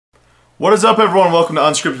What is up, everyone? Welcome to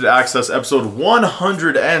Unscripted Access, episode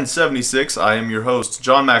 176. I am your host,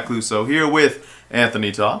 John Macluso, here with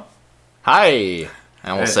Anthony Ta. Hi.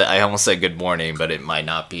 I almost said good morning, but it might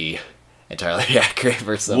not be entirely accurate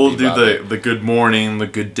for some We'll people. do the good morning, the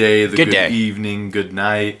good day, the good day. evening, good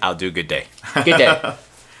night. I'll do good day. Good day.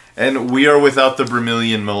 And we are without the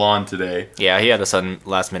Bramillion Milan today. Yeah, he had a sudden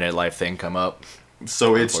last-minute life thing come up.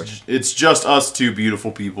 So it's just us two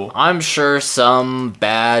beautiful people. I'm sure some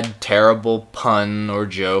bad, terrible pun or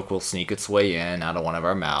joke will sneak its way in out of one of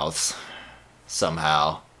our mouths.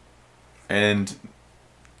 Somehow. And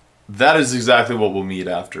that is exactly what we'll meet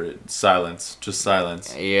after it. Silence. Just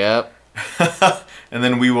silence. Yep. And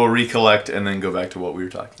then we will recollect and then go back to what we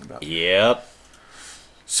were talking about. Yep.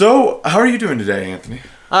 So, how are you doing today, Anthony?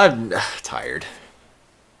 I'm tired.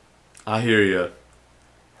 I hear you.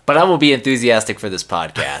 But I will be enthusiastic for this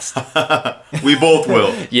podcast. We both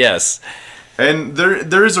will. Yes. And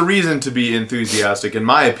there is a reason to be enthusiastic, in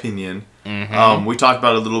my opinion. Mm-hmm. We talked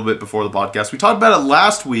about it a little bit before the podcast. We talked about it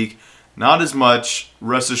last week. Not as much.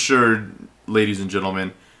 Rest assured, ladies and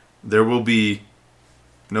gentlemen, there will be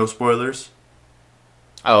no spoilers.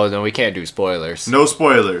 Oh, no, we can't do spoilers. No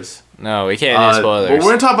spoilers. No, we can't do spoilers. But we're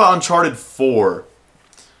going to talk about Uncharted 4.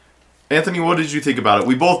 Anthony, what did you think about it?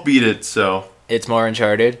 We both beat it, so... It's more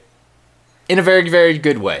Uncharted, in a very, very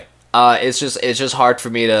good way. It's just hard for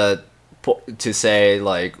me to say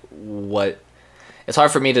like what. It's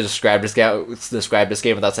hard for me to describe this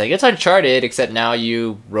game without saying it's Uncharted. Except now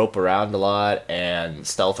you rope around a lot and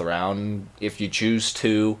stealth around if you choose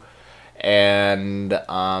to, and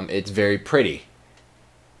it's very pretty.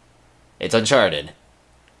 It's Uncharted.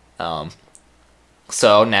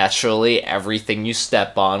 So naturally, everything you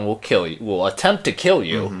step on will kill you. Will attempt to kill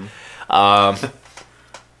you. Mm-hmm.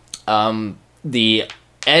 The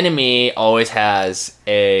enemy always has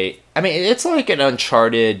it's like an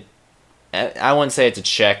Uncharted, I wouldn't say it's a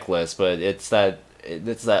checklist, but it's that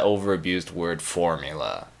overabused word,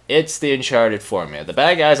 formula. It's the Uncharted formula. The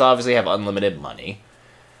bad guys obviously have unlimited money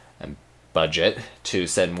and budget to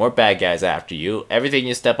send more bad guys after you. Everything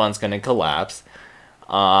you step on is going to collapse.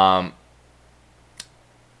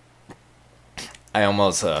 I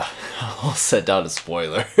almost set down a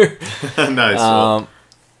spoiler. Nice.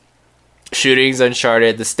 Shootings,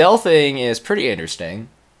 Uncharted. The stealthing is pretty interesting.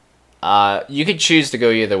 You could choose to go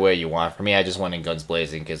either way you want. For me, I just went in guns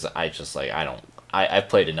blazing because I've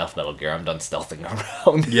played enough Metal Gear. I'm done stealthing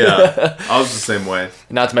around. Yeah, I was the same way.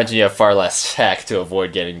 Not to mention you have far less tech to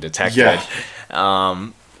avoid getting detected. Yeah.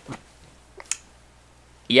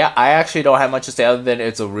 Yeah, I actually don't have much to say other than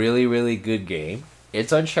it's a really, really good game.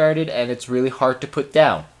 It's Uncharted, and it's really hard to put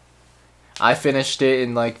down. I finished it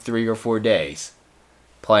in like 3 or 4 days,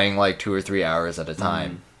 playing like 2 or 3 hours at a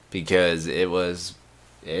time, because it's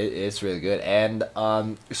really good. And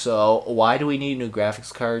so why do we need new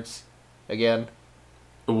graphics cards again?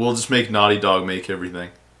 We'll just make Naughty Dog make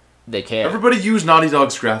everything. They can't. Everybody use Naughty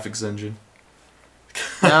Dog's graphics engine.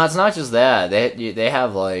 No, it's not just that. They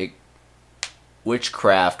have like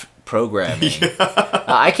witchcraft programming. Yeah.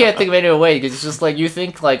 I can't think of any other way, because it's just like you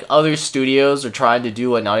think like other studios are trying to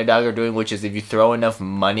do what Naughty Dog are doing, which is if you throw enough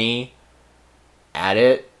money at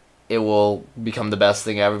it, it will become the best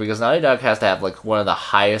thing ever, because Naughty Dog has to have like one of the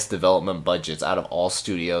highest development budgets out of all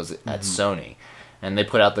studios at Sony, and they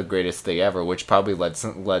put out the greatest thing ever, which probably led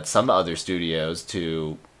some other studios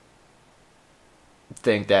to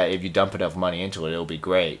think that if you dump enough money into it, it'll be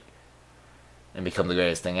great and become the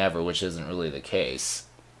greatest thing ever, which isn't really the case.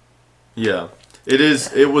 Yeah, it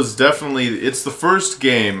is. It was definitely. It's the first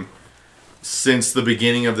game since the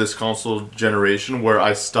beginning of this console generation where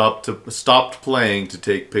I stopped playing to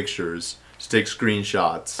take pictures, to take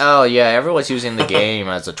screenshots. Oh yeah, everyone's using the game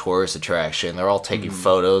as a tourist attraction. They're all taking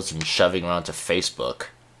photos and shoving them onto Facebook.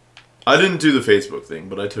 I didn't do the Facebook thing,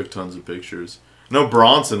 but I took tons of pictures. No,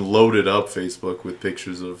 Bronson loaded up Facebook with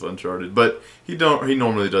pictures of Uncharted, but he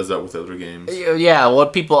normally does that with other games. Yeah,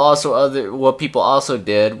 what people also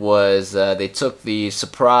did was they took the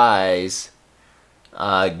surprise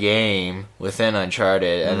game within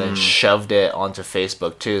Uncharted and then shoved it onto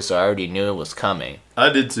Facebook too, so I already knew it was coming. I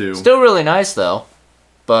did too. Still really nice though,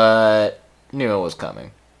 but knew it was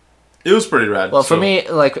coming. It was pretty rad. Well, for me,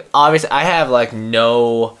 like obviously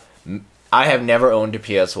I have never owned a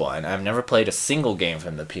PS1. I've never played a single game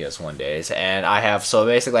from the PS1 days, and I have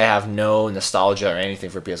no nostalgia or anything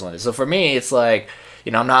for PS1 days. So for me, it's like,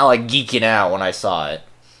 I'm not like geeking out when I saw it.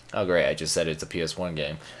 Oh great, I just said it's a PS1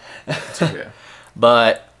 game. It's okay.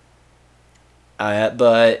 But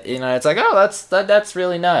it's like, oh, that's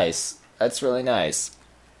really nice. That's really nice.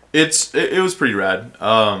 It was pretty rad.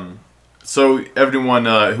 So everyone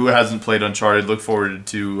who hasn't played Uncharted, look forward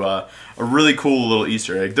to a really cool little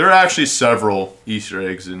Easter egg. There are actually several Easter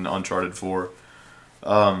eggs in Uncharted 4.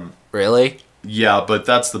 Really? Yeah, but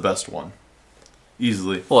that's the best one.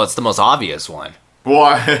 Easily. Well, it's the most obvious one.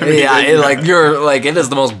 Why? Yeah, it is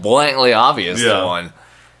the most blatantly obvious one.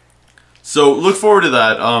 So look forward to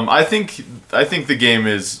that. I think the game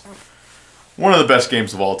is one of the best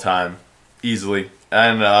games of all time, easily.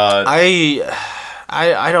 And I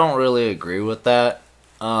don't really agree with that,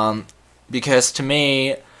 because to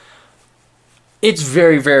me, it's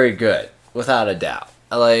very, very good, without a doubt.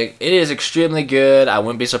 Like, it is extremely good. I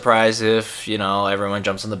wouldn't be surprised if, everyone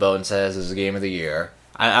jumps on the boat and says it's the game of the year.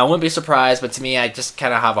 I wouldn't be surprised, but to me, I just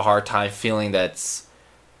kind of have a hard time feeling that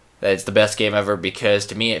it's the best game ever, because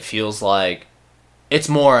to me, it feels like it's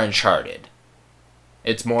more Uncharted.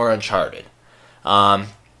 It's more Uncharted.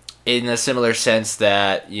 In a similar sense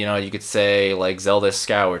that, you could say, like, Zelda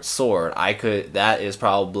Skyward Sword. That is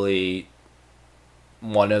probably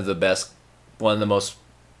one of the most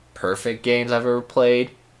perfect games I've ever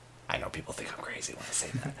played. I know people think I'm crazy when I say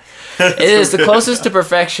that. It is the closest to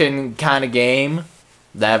perfection kind of game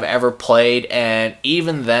that I've ever played, and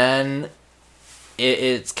even then,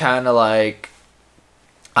 it's kind of like,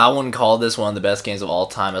 I wouldn't call this one of the best games of all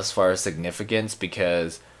time as far as significance,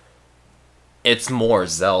 because it's more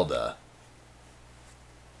Zelda.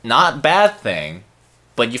 Not a bad thing,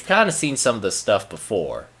 but you've kind of seen some of this stuff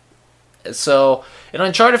before. So, in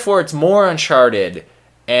Uncharted 4, it's more Uncharted,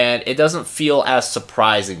 and it doesn't feel as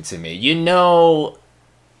surprising to me.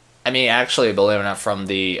 Actually, believe it or not, from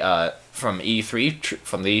the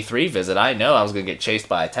E3 visit, I know I was going to get chased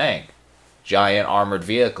by a tank. Giant armored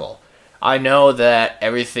vehicle. I know that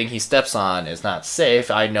everything he steps on is not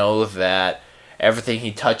safe. I know that everything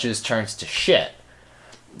he touches turns to shit.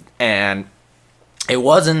 And it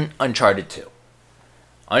wasn't Uncharted 2.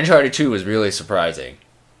 Uncharted 2 was really surprising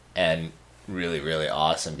and really, really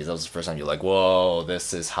awesome, because that was the first time you're like, whoa,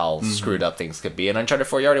 this is how screwed up things could be. And Uncharted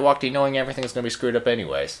 4, you already walked in knowing everything is going to be screwed up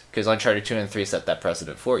anyways, because Uncharted 2 and 3 set that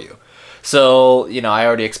precedent for you. So, I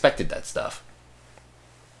already expected that stuff.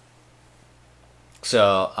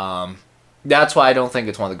 So, that's why I don't think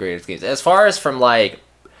it's one of the greatest games. As far as from, like,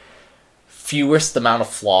 fewest amount of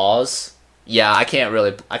flaws, yeah, I can't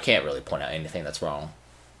really point out anything that's wrong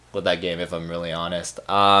with that game, if I'm really honest.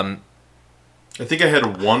 I think I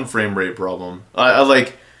had one frame rate problem. I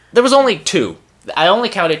like... There was only 2. I only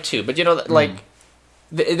counted 2, but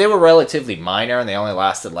they were relatively minor, and they only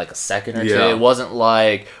lasted like a second or two. It wasn't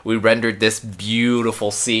like we rendered this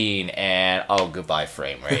beautiful scene and, oh, goodbye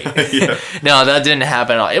frame rate. No, that didn't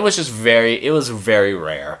happen at all. It was just very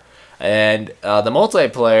rare. And the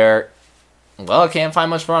multiplayer, well, I can't find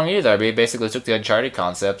much wrong either. I mean, basically took the Uncharted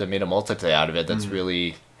concept and made a multiplayer out of it that's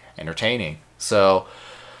really entertaining. So,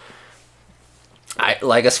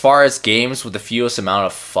 as far as games with the fewest amount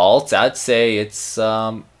of faults, I'd say it's,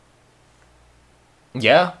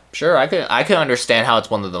 yeah, sure. I can understand how it's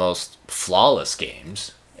one of the most flawless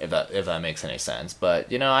games, if that makes any sense.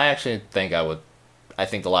 But I actually think I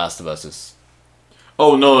think The Last of Us is.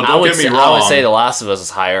 Oh no! Don't get me wrong. I would say The Last of Us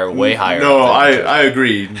is way higher. No, I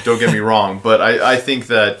agree. Don't get me wrong, but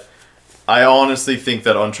I honestly think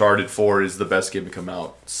that Uncharted 4 is the best game to come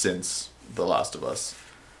out since The Last of Us.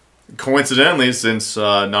 Coincidentally, since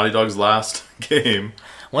Naughty Dog's last game.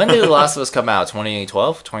 When did The Last of Us come out?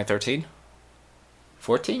 2012? 2013?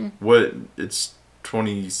 14? What? It's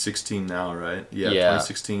 2016 now, right? Yeah.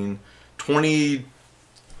 2016. 20...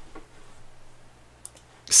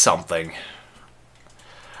 something.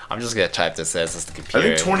 I'm just going to type this as the computer.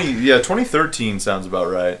 I think 2013 sounds about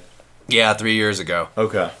right. Yeah, 3 years ago.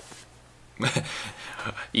 Okay.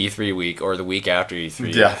 E3 week, or the week after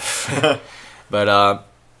E3. Yeah. But,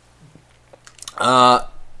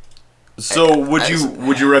 so would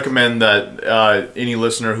you recommend that any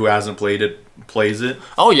listener who hasn't played it plays it?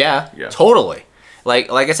 Oh yeah, totally.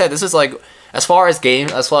 Like I said, this is like, as far as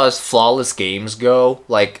flawless games go,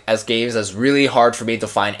 like as games that's really hard for me to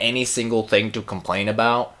find any single thing to complain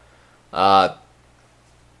about.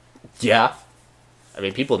 Yeah, I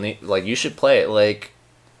mean, people need, like, you should play it. Like,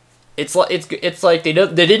 it's like they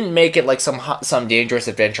didn't make it like some dangerous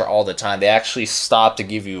adventure all the time. They actually stopped to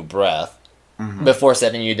give you breath. Before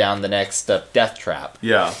setting you down the next Deathtrap.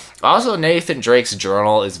 Yeah. Also, Nathan Drake's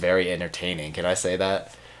journal is very entertaining. Can I say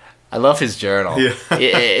that? I love his journal. Yeah.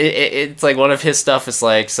 It's like one of his stuff is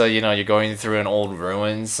like, so, you're going through an old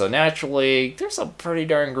ruins, so naturally, there's some pretty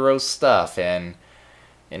darn gross stuff, and,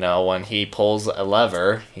 when he pulls a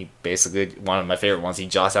lever, he basically, one of my favorite ones, he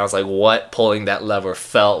jots out, like, what pulling that lever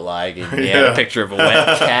felt like, and he had a picture of a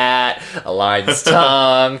wet cat, a lion's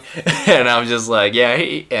tongue, and I'm just like, yeah,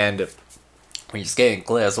 when you're scaling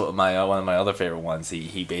cliffs, one of my other favorite ones,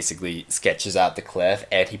 he basically sketches out the cliff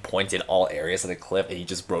and he pointed all areas of the cliff and he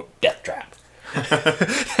just wrote Deathtrap.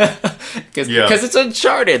 Because it's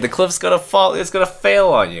Uncharted. The cliff's gonna fall. It's gonna fail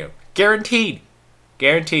on you. Guaranteed.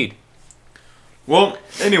 Well,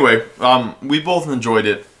 anyway, we both enjoyed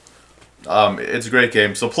it. It's a great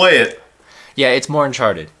game, so play it. Yeah, it's more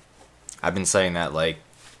Uncharted. I've been saying that, like,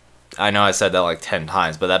 I know I said that like 10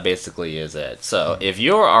 times, but that basically is it. So if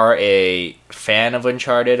you are a fan of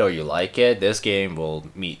Uncharted or you like it, this game will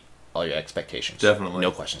meet all your expectations. Definitely.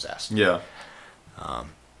 No questions asked. Yeah.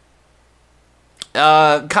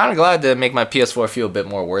 Kind of glad to make my PS4 feel a bit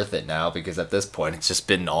more worth it now, because at this point it's just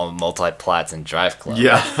been all multi-plats and Drive Club.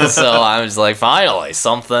 Yeah. So I'm just like, finally,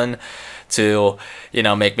 something to,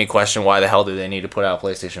 make me question why the hell do they need to put out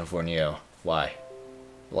PlayStation 4 Neo? Why?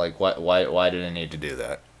 Like, why do they need to do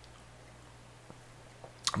that?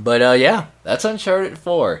 But, yeah, that's Uncharted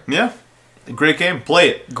 4. Yeah. Great game. Play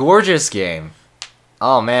it. Gorgeous game.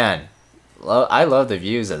 Oh, man. I love the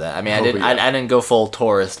views of that. I mean, I didn't go full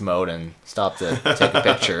tourist mode and stop to take a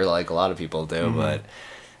picture like a lot of people do,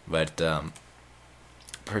 but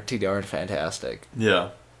pretty darn fantastic.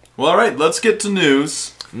 Yeah. Well, all right, let's get to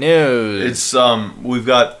news. It's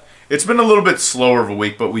it's been a little bit slower of a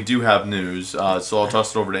week, but we do have news. So I'll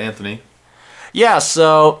toss it over to Anthony. Yeah,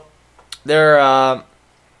 so there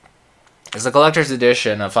is a collector's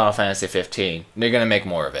edition of Final Fantasy 15. They're going to make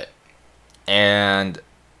more of it. And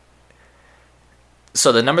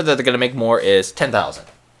so the number that they're going to make more is 10,000.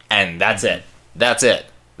 And that's it. That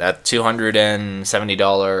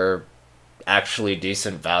 $270 actually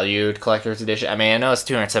decent valued collector's edition. I mean, I know it's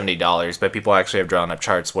 $270, but people actually have drawn up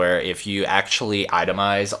charts where if you actually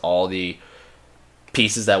itemize all the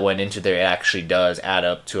pieces that went into there, it actually does add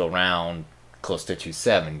up to around close to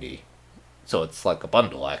 $270. So it's like a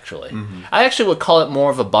bundle, actually. I actually would call it more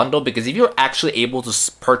of a bundle, because if you're actually able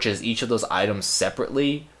to purchase each of those items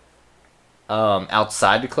separately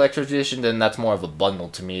outside the collector's edition, then that's more of a bundle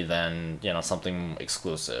to me than something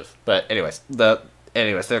exclusive. But anyways, they're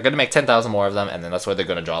gonna make 10,000 more of them, and then that's where they're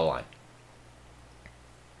gonna draw the line.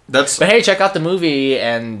 But hey, check out the movie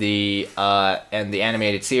and the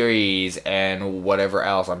animated series and whatever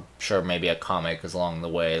else. I'm sure maybe a comic is along the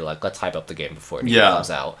way. Like, let's hype up the game before it comes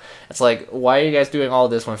out. It's like, why are you guys doing all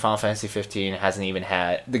this when Final Fantasy 15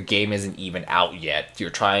 the game isn't even out yet?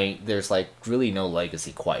 There's like really no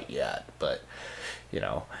legacy quite yet. But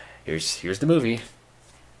here's the movie.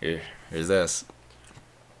 Here's this.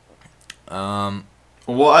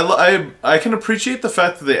 Well, I can appreciate the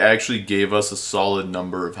fact that they actually gave us a solid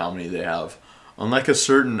number of how many they have. Unlike a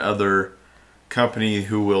certain other company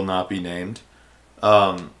who will not be named.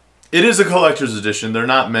 It is a collector's edition. They're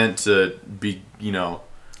not meant to be,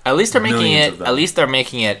 At least they're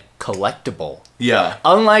making it collectible. Yeah.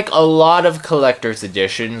 Unlike a lot of collector's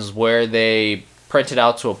editions where they print it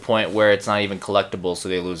out to a point where it's not even collectible, so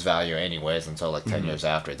they lose value anyways until like 10 years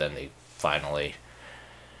after, then they finally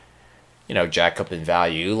jack up in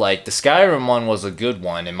value. Like, the Skyrim one was a good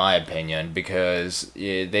one, in my opinion, because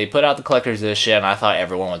they put out the collector's edition, and I thought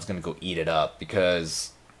everyone was going to go eat it up,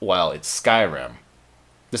 because, well, it's Skyrim.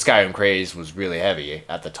 The Skyrim craze was really heavy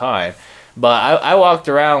at the time, but I walked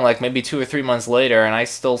around, like, maybe 2 or 3 months later, and I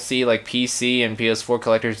still see, like, PC and PS4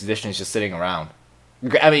 collector's editions just sitting around.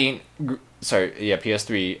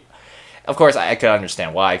 PS3... Of course, I could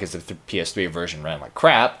understand why, because the PS3 version ran like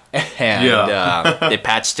crap, and they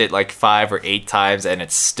patched it like 5 or 8 times, and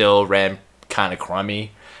it still ran kind of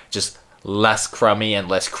crummy, just less crummy and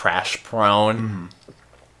less crash prone.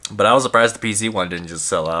 But I was surprised the PC one didn't just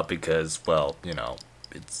sell out because, well,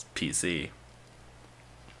 it's PC.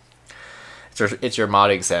 It's your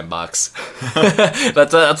modding sandbox.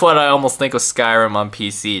 That's what I almost think of Skyrim on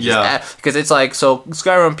PC. Because it's like, so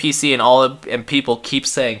Skyrim on PC and people keep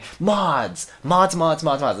saying mods.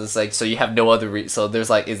 It's like, so you have no other so there's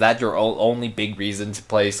like, is that your only big reason to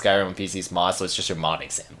play Skyrim on PC's mods? So it's just your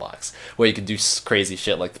modding sandbox where you can do crazy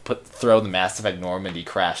shit like throw the Mass Effect Normandy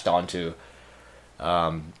crashed onto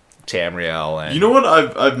Tamriel. And you know what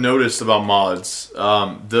I've noticed about mods?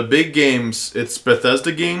 The big games, it's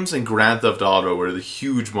Bethesda games and Grand Theft Auto are the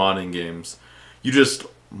huge modding games. You just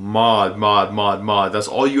mod. That's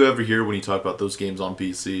all you ever hear when you talk about those games on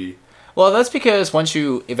PC. Well, that's because once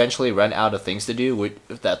you eventually run out of things to do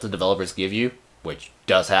that the developers give you, which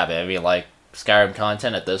does happen. I mean, like, Skyrim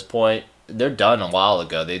content at this point, they're done a while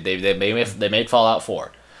ago. They made Fallout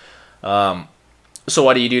 4. So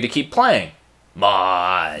what do you do to keep playing?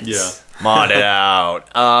 Mods. Yeah. Mod it out.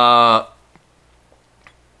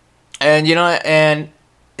 And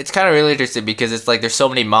it's kind of really interesting because it's like there's so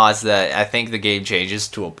many mods that I think the game changes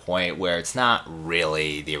to a point where it's not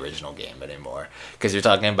really the original game anymore. Because you're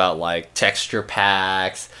talking about like texture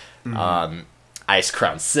packs, Ice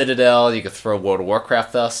Crown Citadel. You could throw World of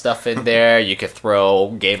Warcraft stuff in there. You could throw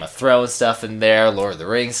Game of Thrones stuff in there, Lord of the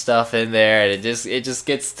Rings stuff in there, and it just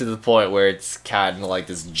gets to the point where it's kind of like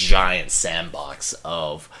this giant sandbox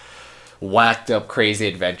of whacked up crazy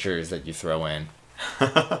adventures that you throw in.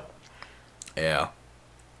 Yeah.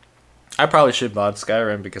 I probably should mod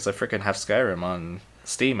Skyrim because I freaking have Skyrim on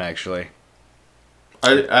Steam actually.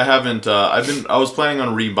 I haven't. I was planning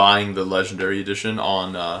on rebuying the Legendary Edition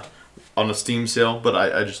on a Steam sale, but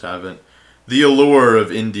I just haven't. The allure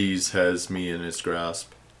of indies has me in its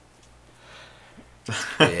grasp.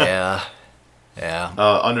 Yeah. Yeah.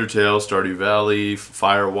 Undertale, Stardew Valley,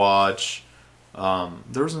 Firewatch.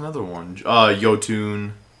 There was another one.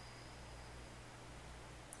 Yotun.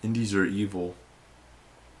 Indies are evil.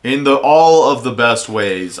 In all of the best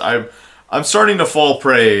ways. I'm starting to fall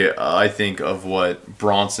prey, I think, of what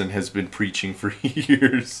Bronson has been preaching for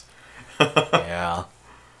years. Yeah.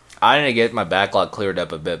 I need to get my backlog cleared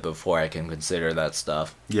up a bit before I can consider that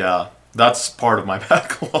stuff. Yeah, that's part of my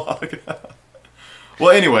backlog. Well,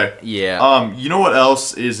 anyway. Yeah. You know what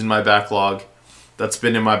else is in my backlog? That's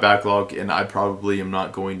been in my backlog, and I probably am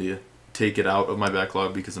not going to take it out of my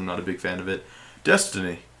backlog because I'm not a big fan of it.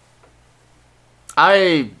 Destiny.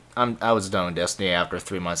 I was done with Destiny after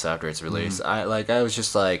 3 months after its release. I was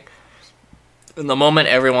just like, in the moment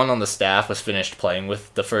everyone on the staff was finished playing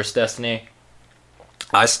with the first Destiny,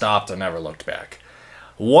 I stopped and never looked back.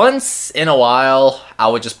 Once in a while, I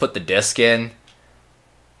would just put the disc in,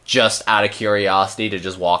 just out of curiosity, to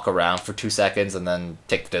just walk around for 2 seconds and then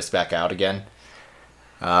take the disc back out again.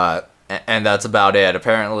 And that's about it.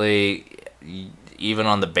 Apparently, even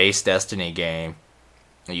on the base Destiny game,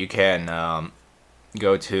 you can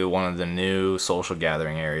go to one of the new social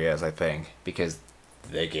gathering areas, I think, because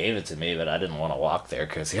they gave it to me, but I didn't want to walk there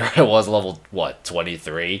because here I was level,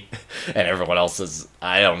 23? And everyone else is,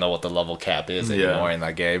 I don't know what the level cap is anymore in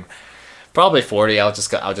that game. Probably 40, I'll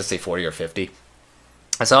just say 40 or 50.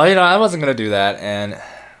 So, I wasn't going to do that, and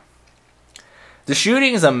the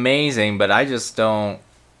shooting is amazing, but I just don't,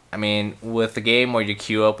 with the game where you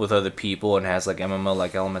queue up with other people and has, like,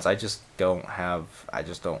 MMO-like elements, I don't have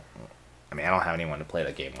anyone to play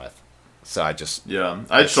that game with. So I just don't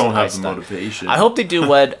have the motivation. I hope they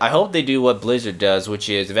do what Blizzard does, which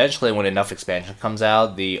is eventually when enough expansion comes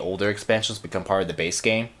out, the older expansions become part of the base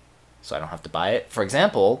game, so I don't have to buy it. For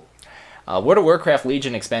example, World of Warcraft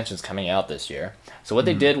Legion expansion is coming out this year. So what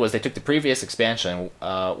they did was they took the previous expansion,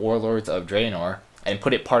 Warlords of Draenor, and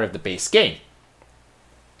put it part of the base game.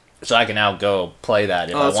 So I can now go play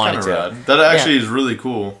that if I wanted to. Rad. That actually is really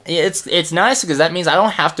cool. It's nice because that means I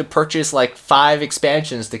don't have to purchase like 5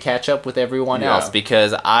 expansions to catch up with everyone else,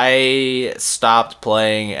 because I stopped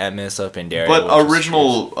playing at Mists of Pandaria. But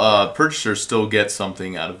original purchasers still get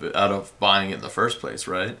something out of buying it in the first place,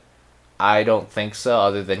 right? I don't think so,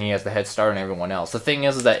 other than he has the head start on everyone else. The thing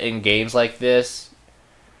is that in games like this,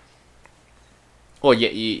 well,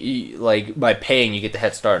 you like, by paying, you get the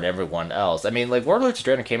head start on everyone else. Like, Warlords of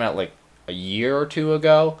Draenor came out, like, a year or 2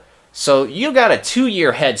 ago. So, you got a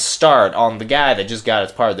 2-year head start on the guy that just got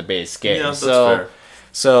as part of the base game. Yeah, that's fair.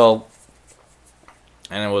 So,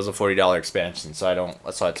 and it was a $40 expansion, so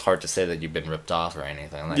that's why it's hard to say that you've been ripped off or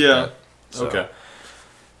anything like that. Yeah, So, okay.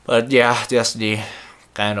 But, yeah, Destiny,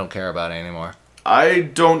 I don't care about it anymore. I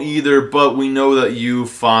don't either, but we know that you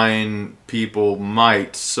fine people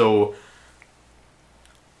might, so...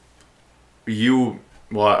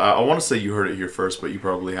 I want to say you heard it here first, but you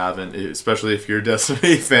probably haven't, especially if you're a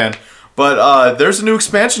Destiny fan. But there's a new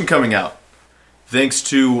expansion coming out, thanks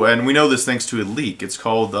to a leak. It's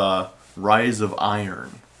called Rise of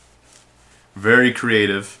Iron. Very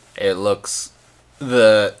creative. It looks so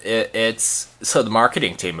the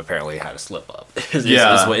marketing team apparently had a slip up. Was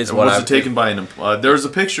it taken by an? There was a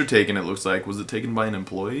picture taken. It looks like, was it taken by an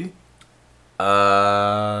employee?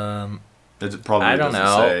 It probably I don't doesn't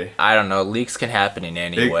know. say. I don't know. Leaks can happen in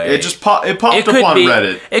any way. It just popped up on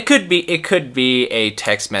Reddit. It could be a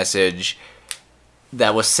text message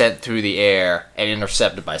that was sent through the air and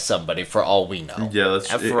intercepted by somebody. For all we know. Yeah,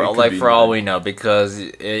 for all we know, because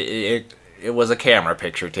it was a camera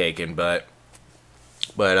picture taken, but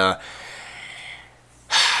does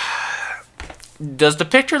the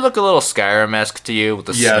picture look a little Skyrim-esque to you with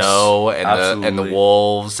the snow and the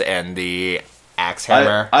wolves and the axe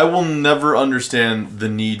hammer? I will never understand the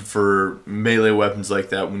need for melee weapons like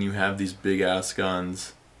that when you have these big ass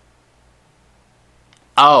guns.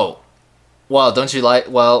 Oh, Well, don't you like?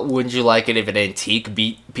 Well, wouldn't you like it if an antique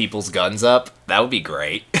beat people's guns up? That would be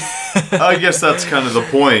great. I guess that's kind of the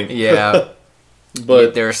point. Yeah,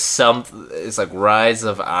 But there's some. It's like Rise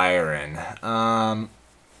of Iron.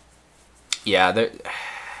 Yeah,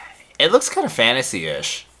 it looks kind of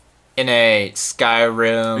fantasy-ish in a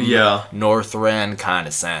Skyrim, Northrend kind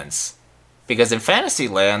of sense. Because in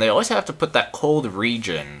Fantasyland, they always have to put that cold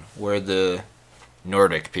region where the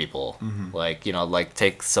Nordic people, like, you know, like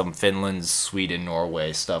take some Finland, Sweden,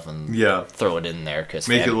 Norway stuff and throw it in there. Cause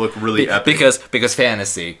make it look really epic. Because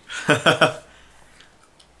fantasy.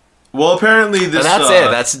 Well, apparently this...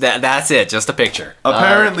 That's it. Just a picture.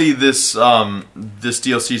 Apparently this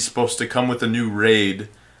DLC is supposed to come with a new raid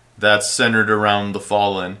that's centered around the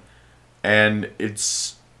Fallen. And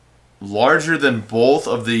it's larger than both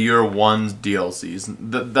of the Year 1's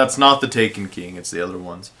DLCs. That's not the Taken King, it's the other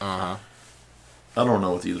ones. Uh-huh. I don't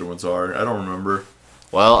know what the other ones are. I don't remember.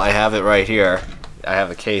 Well, I have it right here. I have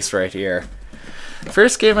the case right here.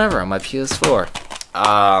 First game ever on my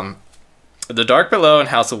PS4. The Dark Below and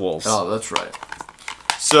House of Wolves. Oh, that's right.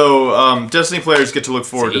 So, Destiny players get to look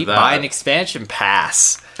forward to that. Buy an expansion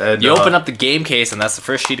pass. And, you open up the game case, and that's the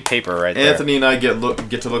first sheet of paper right there. Anthony and I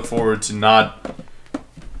get to look forward to not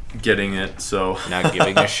getting it, so... Not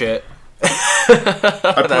giving a shit.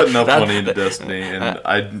 I put enough money into Destiny, and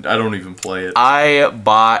I don't even play it. I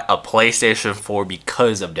bought a PlayStation 4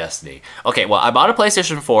 because of Destiny. Okay, well, I bought a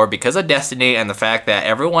PlayStation 4 because of Destiny and the fact that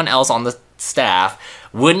everyone else on the staff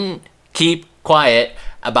wouldn't keep quiet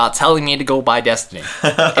about telling me to go buy Destiny.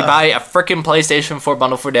 Buy a freaking PlayStation 4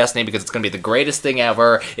 bundle for Destiny because it's going to be the greatest thing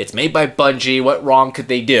ever. It's made by Bungie. What wrong could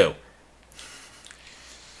they do?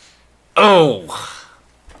 Oh.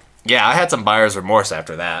 Yeah, I had some buyer's remorse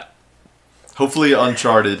after that. Hopefully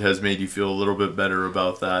Uncharted has made you feel a little bit better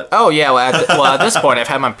about that. Oh, yeah. Well, at this point, I've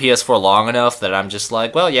had my PS4 long enough that I'm just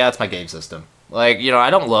like, well, yeah, it's my game system. Like, you know,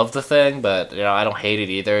 I don't love the thing, but, you know, I don't hate it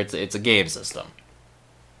either. It's a game system.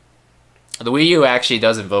 The Wii U actually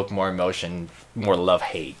does invoke more emotion, more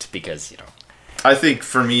love-hate, because, you know... I think,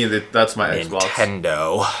 for me, that's my Xbox.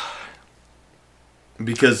 Nintendo.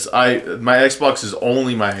 Because my Xbox is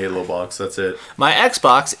only my Halo box, that's it. My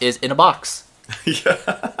Xbox is in a box.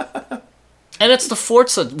 Yeah. And it's the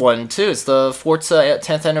Forza one, too. It's the Forza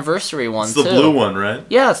 10th anniversary one, too. It's the blue one, right?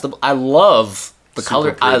 Yeah, I love the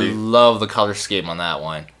color. Pretty. I love the color scheme on that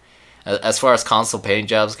one. As far as console paint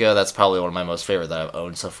jobs go, that's probably one of my most favorite that I've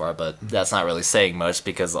owned so far, but that's not really saying much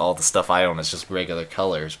because all the stuff I own is just regular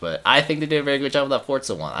colors. But I think they did a very good job with that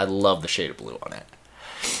Forza one. I love the shade of blue on it.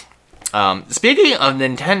 Speaking of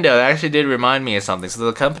Nintendo, that actually did remind me of something. So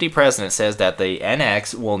the company president says that the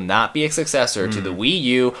NX will not be a successor to the Wii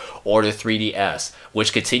U or the 3DS,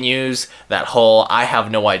 which continues that whole, I have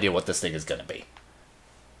no idea what this thing is going to be.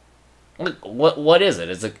 What is it?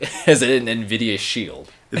 Is it an Nvidia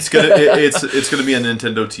Shield? It's gonna be a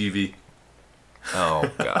Nintendo TV. Oh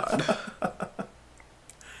God.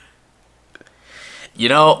 You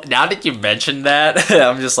know, now that you mentioned that,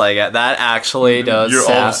 I'm just like, that actually does.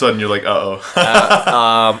 All of a sudden you're like,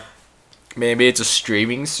 uh-oh. Maybe it's a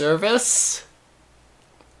streaming service.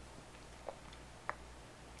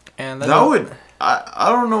 And that would. I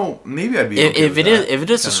don't know. Maybe I'd be. If it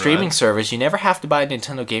is a streaming service, you never have to buy a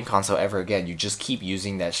Nintendo game console ever again. You just keep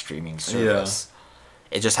using that streaming service. Yeah.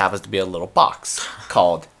 It just happens to be a little box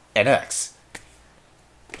called NX.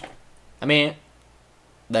 I mean,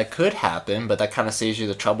 that could happen, but that kind of saves you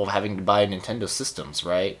the trouble of having to buy Nintendo systems,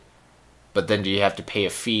 right? But then do you have to pay a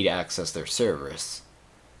fee to access their service?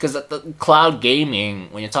 Because the cloud gaming,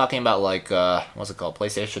 when you're talking about like what's it called,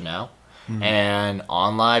 PlayStation Now. Mm-hmm. And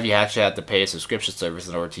on Live, you actually have to pay a subscription service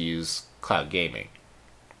in order to use cloud gaming.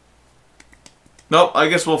 Nope, I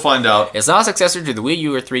guess we'll find out. It's not a successor to the Wii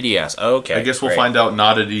U or 3DS. Okay. I guess we'll find out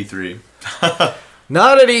not at E3.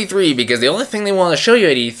 Not at E3, because the only thing they want to show you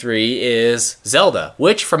at E3 is Zelda,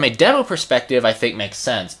 which from a demo perspective I think makes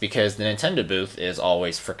sense, because the Nintendo booth is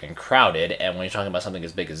always freaking crowded, and when you're talking about something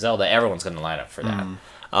as big as Zelda, everyone's going to line up for that.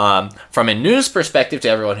 From a news perspective to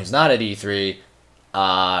everyone who's not at E3,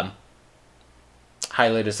 highly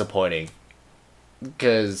disappointing,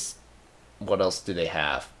 because what else do they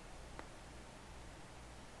have?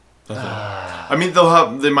 I mean,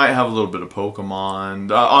 they might have a little bit of Pokemon.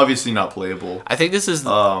 Obviously not playable. I think this is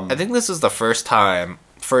the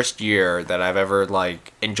first year that I've ever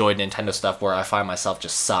like enjoyed Nintendo stuff where I find myself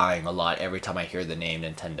just sighing a lot every time I hear the name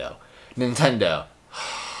Nintendo.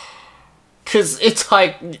 Because it's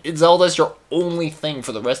like, Zelda's your only thing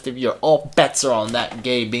for the rest of the year. All bets are on that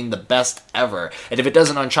game being the best ever. And if it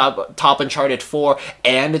doesn't top Uncharted 4,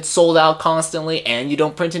 and it's sold out constantly, and you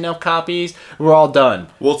don't print enough copies, we're all done.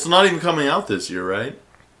 Well, it's not even coming out this year, right?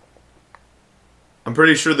 I'm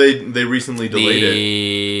pretty sure they recently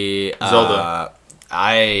delayed it. Zelda.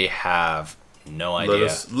 I have no idea.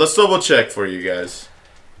 Let's double check for you guys.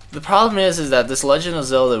 The problem is that this Legend of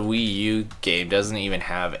Zelda Wii U game doesn't even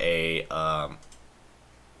have a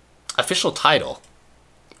official title.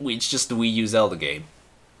 It's just the Wii U Zelda game.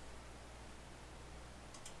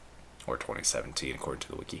 Or 2017, according to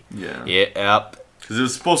the wiki. Yeah. Yep. Because it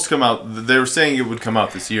was supposed to come out. They were saying it would come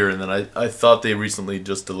out this year, and then I thought they recently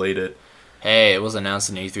just delayed it. Hey, it was announced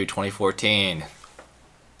in E3 2014.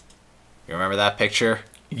 You remember that picture?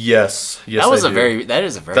 Yes. Yes, That is a very.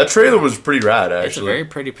 That trailer was pretty rad, actually. It's a very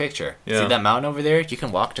pretty picture. Yeah. See that mountain over there? You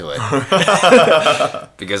can walk to it.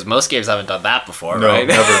 Because most games haven't done that before, right?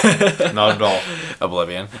 No, never. Not at all.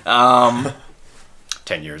 Oblivion.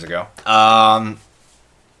 10 years ago.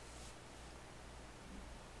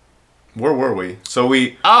 Where were we? So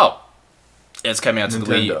we... Oh! It's coming out to Nintendo.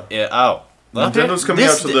 the Wii. Yeah, oh. Nintendo's coming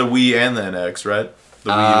out to the Wii and the NX, right? The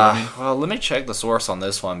Wii U, I mean. Well, let me check the source on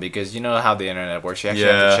this one, because you know how the internet works. You actually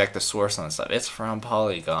have to check the source on stuff. It's from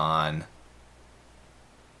Polygon.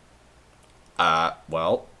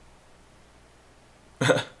 Well.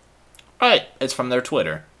 Right, it's from their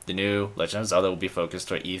Twitter. The new Legend of Zelda will be focused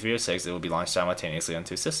toward E306. It will be launched simultaneously on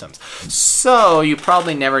 2 systems. So, you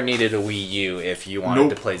probably never needed a Wii U if you wanted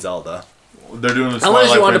to play Zelda. They're doing the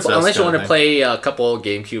unless you want to play a couple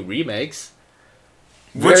GameCube remakes.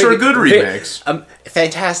 Which are good remakes.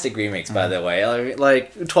 Fantastic remakes, by the way.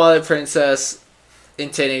 Like Twilight Princess in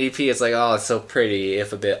 1080p, it's like, oh, it's so pretty,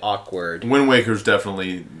 if a bit awkward. Wind Waker's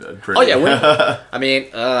definitely pretty. Oh yeah, I mean,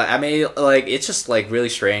 like it's just like really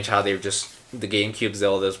strange how they've just the GameCube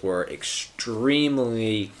Zeldas were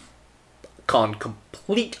extremely on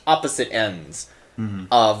complete opposite ends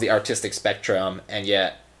of the artistic spectrum, and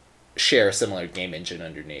yet share a similar game engine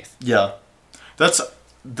underneath. Yeah,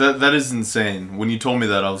 that is insane. When you told me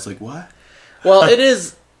that, I was like, what? Well, it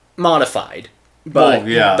is modified, but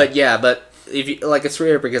yeah, but if you like, it's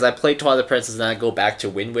rare because I played Twilight Princess and then I go back to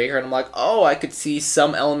Wind Waker and I'm like, oh, I could see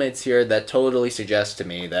some elements here that totally suggest to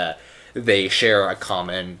me that they share a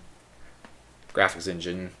common graphics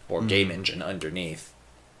engine or game engine underneath.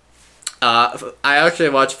 I actually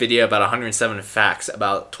watched a video about 107 facts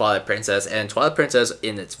about Twilight Princess, and Twilight Princess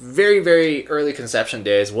in its very, very early conception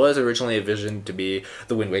days was originally envisioned to be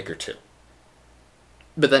the Wind Waker 2.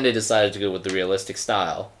 But then they decided to go with the realistic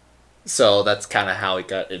style. So that's kind of how it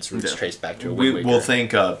got its roots traced back to a Wind Waker. We'll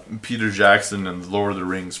thank Peter Jackson and Lord of the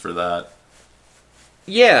Rings for that.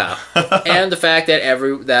 Yeah, and the fact that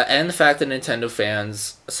Nintendo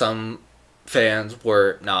fans, some fans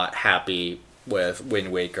were not happy with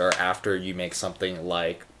Wind Waker after you make something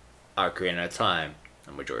like Ocarina of Time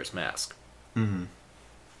and Majora's Mask. Mm-hmm.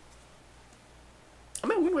 I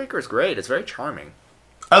mean, Wind Waker is great. It's very charming.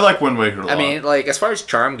 I like Wind Waker a lot. I mean, like, as far as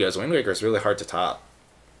charm goes, Wind Waker is really hard to top.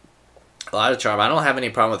 A lot of charm. I don't have any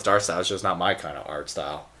problem with its art style. It's just not my kind of art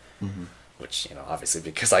style. Mm-hmm. Which, you know, obviously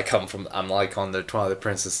because I'm like on the Twilight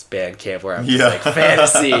Princess band camp where I'm just like,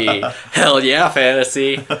 fantasy. Hell yeah,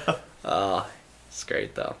 fantasy. It's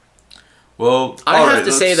great, though. Well, I have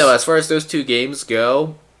to say, though, as far as those two games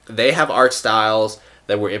go, they have art styles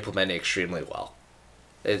that were implemented extremely well.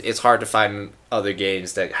 It's hard to find other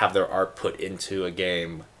games that have their art put into a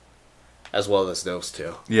game as well as those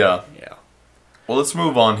two. Yeah. Yeah. Well, let's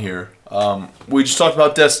move on here. We just talked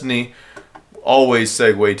about Destiny. Always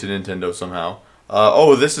segue to Nintendo somehow.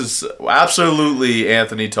 This is absolutely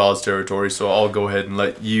Anthony Todd's territory, so I'll go ahead and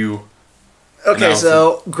let you... Okay,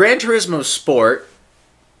 so Gran Turismo Sport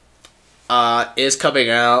is coming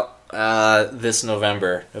out this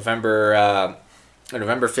November.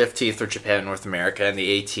 November 15th for Japan and North America, and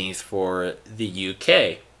the 18th for the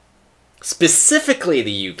UK. Specifically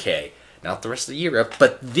the UK. Not the rest of Europe,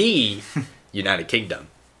 but the United Kingdom.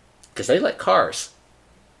 Because they like cars.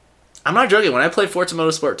 I'm not joking. When I played Forza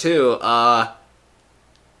Motorsport 2,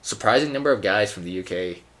 surprising number of guys from the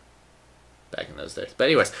UK back in those days. But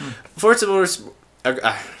anyways, Forza Motorsport...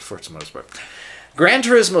 Gran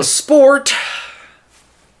Turismo Sport...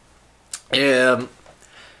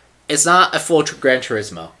 it's not a full Gran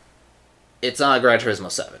Turismo. It's not a Gran Turismo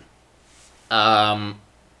 7.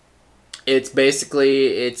 It's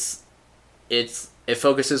basically... It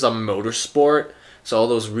focuses on motorsport. So all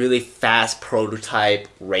those really fast prototype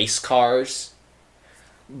race cars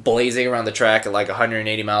blazing around the track at like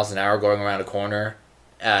 180 miles an hour going around a corner,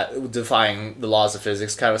 defying the laws of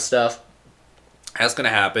physics kind of stuff. That's going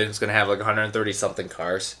to happen. It's going to have like 130-something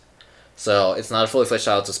cars. So it's not a fully fledged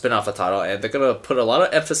title. It's a spin-off of title. And they're going to put a lot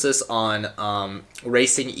of emphasis on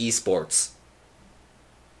racing esports.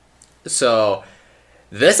 So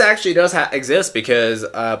this actually does exist because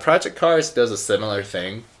Project Cars does a similar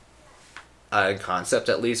thing. in concept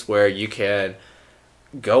at least, where you can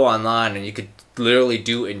go online and you could literally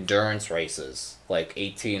do endurance races, like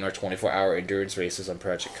 18 or 24-hour endurance races on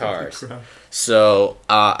Project Cars. So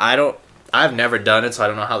I've never done it, so I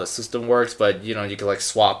don't know how the system works, but you can like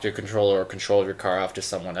swap your controller or control your car off to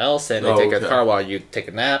someone else, and they take a car while you take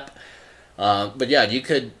a nap. But yeah, you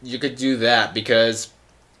could do that because,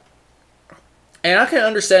 and I can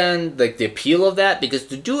understand like the appeal of that, because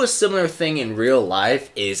to do a similar thing in real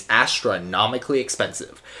life is astronomically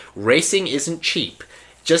expensive. Racing isn't cheap.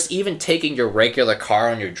 Just even taking your regular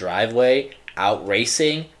car on your driveway out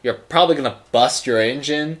racing, you're probably going to bust your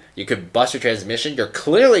engine. You could bust your transmission. You're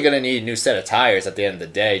clearly going to need a new set of tires at the end of the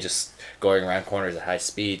day, just going around corners at high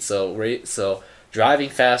speed. So driving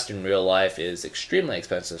fast in real life is extremely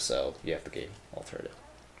expensive, so you have to game alternative.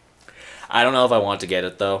 I don't know if I want to get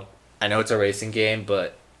it, though. I know it's a racing game,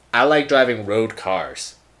 but I like driving road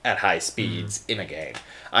cars at high speeds in a game.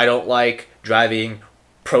 I don't like driving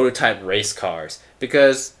prototype race cars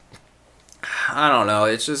because, I don't know,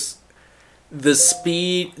 it's just the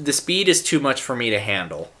speed is too much for me to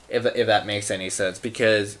handle, if that makes any sense,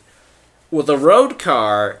 because with a road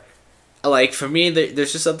car, like for me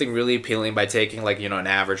there's just something really appealing by taking like an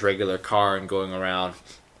average regular car and going around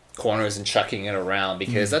corners and chucking it around,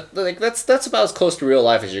 because that's about as close to real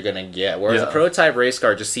life as you're gonna get. Whereas a prototype race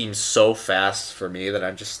car just seems so fast for me that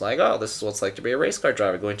I'm just like, oh, this is what it's like to be a race car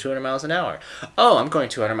driver going 200 miles an hour. Oh, I'm going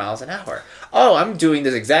 200 miles an hour. Oh, I'm doing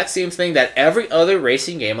this exact same thing that every other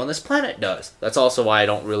racing game on this planet does. That's also why I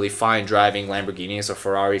don't really find driving Lamborghinis or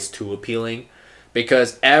Ferraris too appealing,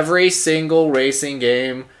 because every single racing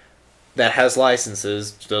game that has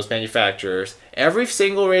licenses to those manufacturers, every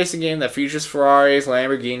single racing game that features Ferraris,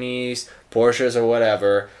 Lamborghinis, Porsches, or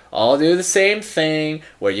whatever, all do the same thing,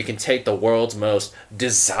 where you can take the world's most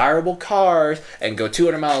desirable cars and go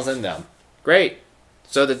 200 miles in them. Great.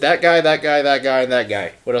 So that guy, and that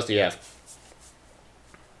guy. What else do you have?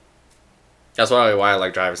 That's why I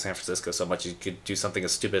like driving San Francisco so much. You could do something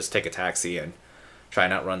as stupid as take a taxi and try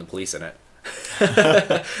not run the police in it.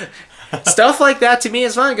 Stuff like that to me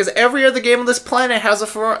is fun, because every other game on this planet has a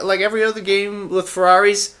Ferrari. Like every other game with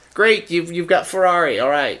Ferraris, great, you've got Ferrari. All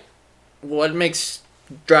right, what makes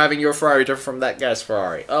driving your Ferrari different from that guy's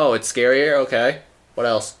Ferrari? Oh, it's scarier. Okay, what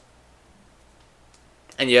else?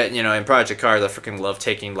 And yet, in Project Cars, I freaking love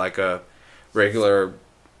taking like a regular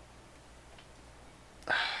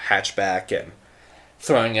hatchback and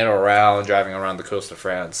throwing it around, driving around the coast of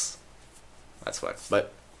France. That's fun,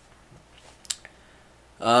 but.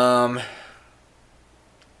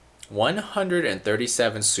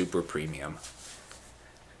 137 super premium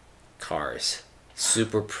cars.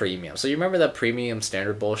 Super premium. So you remember that premium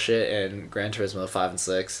standard bullshit in Gran Turismo 5 and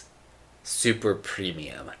 6? Super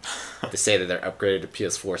premium. To say that they're upgraded to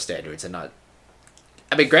PS4 standards and not...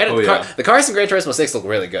 I mean, granted, the cars in Gran Turismo 6 look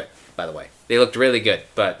really good, by the way. They looked really good,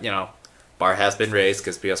 but, bar has been raised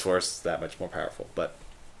because PS4 is that much more powerful, but...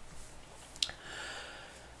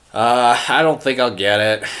 I don't think I'll get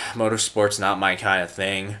it. Motorsport's not my kind of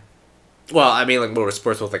thing. Well, I mean, like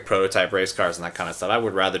motorsports with like prototype race cars and that kind of stuff. I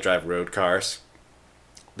would rather drive road cars.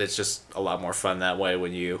 It's just a lot more fun that way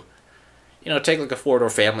when you take like a 4-door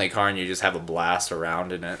family car and you just have a blast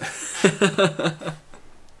around in it.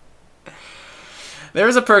 There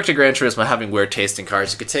is a perk to Gran Turismo having weird taste in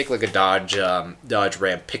cars. You could take like a Dodge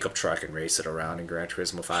Ram pickup truck and race it around in Gran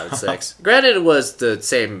Turismo 5 and 6. Granted, it was the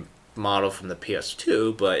same model from the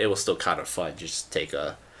PS2, but it was still kind of fun. You just take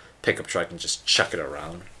a pickup truck and just chuck it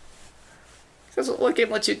around. Because what game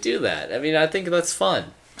lets you do that? I mean, I think that's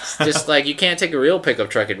fun. It's just like you can't take a real pickup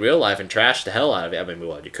truck in real life and trash the hell out of it. I mean,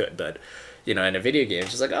 well, you could, but in a video game,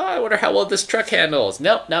 it's just like, oh, I wonder how well this truck handles.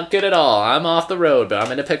 Nope, not good at all. I'm off the road, but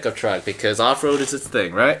I'm in a pickup truck because off-road is its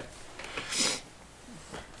thing, right?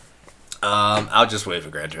 I'll just wait for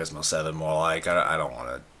Gran Turismo 7 more. Like, I don't want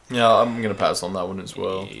to. Yeah, I'm gonna pass on that one as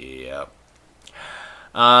well. Yep.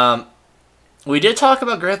 We did talk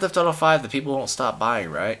about Grand Theft Auto 5 that people won't stop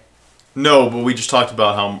buying, right? No, but we just talked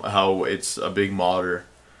about how it's a big modder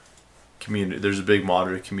community. There's a big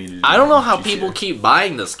modder community. I don't know how people keep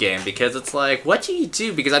buying this game, because it's like, what do you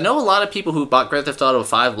do? Because I know a lot of people who bought Grand Theft Auto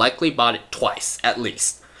 5 likely bought it twice, at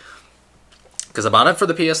least. Because I bought it for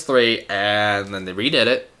the PS3, and then they redid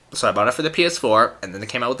it. So I bought it for the PS4, and then they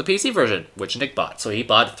came out with the PC version, which Nick bought. So he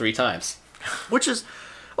bought it 3 times. Which is,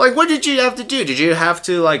 like, what did you have to do? Did you have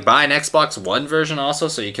to, like, buy an Xbox One version also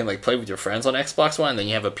so you can, like, play with your friends on Xbox One? And then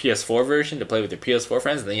you have a PS4 version to play with your PS4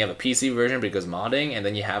 friends. And then you have a PC version because modding. And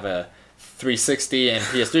then you have a 360 and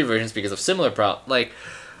PS3 versions because of similar Like,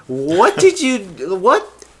 what did you...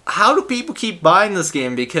 How do people keep buying this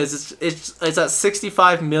game? Because it's at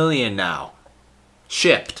 65 million now.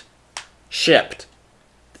 Shipped. shipped.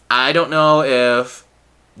 I don't know if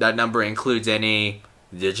that number includes any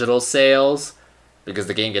digital sales, because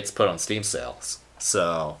the game gets put on Steam sales.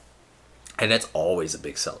 So, and it's always a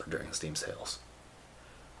big seller during Steam sales.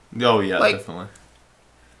 Oh, yeah, Like, definitely.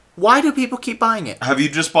 Why do people keep buying it? Have you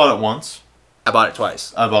just bought it once? I bought it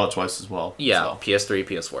twice. I bought it twice as well. Yeah, so. PS3,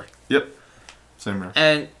 PS4. Yep. Same here.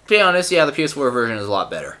 And to be honest, yeah, the PS4 version is a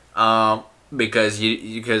lot better. Because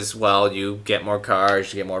you get more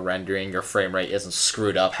cars, you get more rendering, your frame rate isn't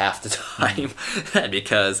screwed up half the time.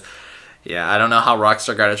 Because, yeah, I don't know how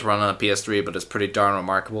Rockstar got it to run on a PS3, but it's pretty darn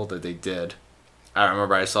remarkable that they did. I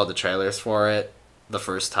remember I saw the trailers for it the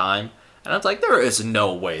first time, and I was like, there is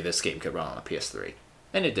no way this game could run on a PS3.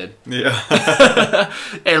 And it did. Yeah.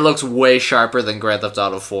 It looks way sharper than Grand Theft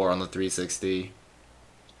Auto 4 on the 360.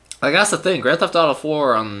 Like, that's the thing. Grand Theft Auto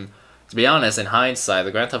 4, to be honest, in hindsight,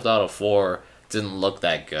 the Grand Theft Auto 4 didn't look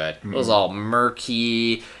that good. It was all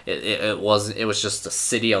murky. It was just a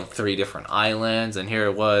city on 3 different islands, and here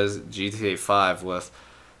it was, GTA 5 with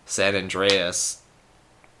San Andreas.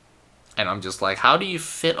 And I'm just like, how do you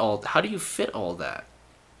fit all that?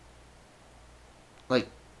 Like,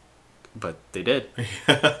 but they did.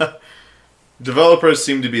 Developers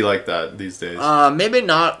seem to be like that these days. Maybe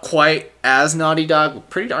not quite as Naughty Dog, but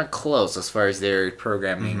pretty darn close as far as their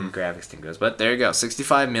programming graphics team goes. But there you go,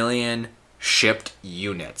 65 million shipped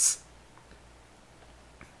units.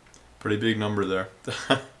 Pretty big number there.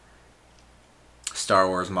 Star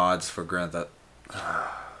Wars mods for Grand Theft.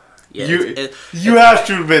 Yeah, you have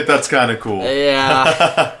to admit that's kind of cool.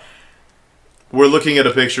 Yeah. We're looking at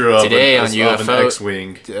a picture of Today an on UFO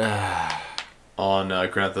X-wing on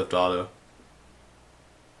Grand Theft Auto.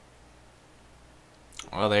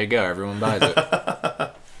 Well, there you go. Everyone buys it.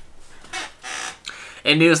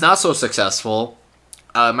 And news not so successful.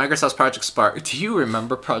 Microsoft's Project Spark. Do you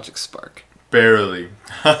remember Project Spark? Barely.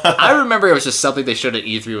 I remember it was just something they showed at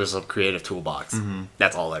E3 with some creative toolbox.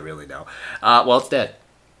 That's all I really know. Well, it's dead.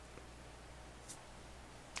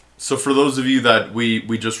 So for those of you that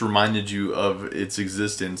we just reminded you of its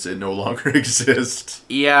existence, it no longer exists.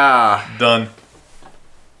 Yeah. Done.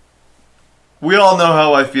 We all know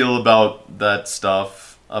how I feel about that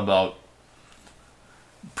stuff, about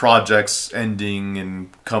projects ending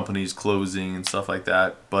and companies closing and stuff like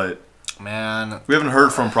that, but man, we haven't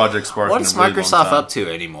heard from Project Spark what's in a really Microsoft long time. up to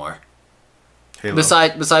anymore? Halo.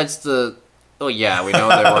 Besides the... Oh, yeah, we know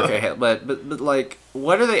they're working at Halo, but like,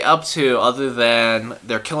 what are they up to other than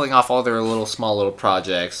they're killing off all their small little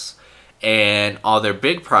projects, and all their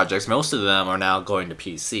big projects, most of them are now going to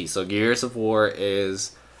PC. So Gears of War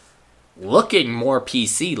is looking more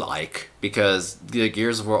PC-like, because the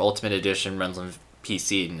Gears of War Ultimate Edition runs on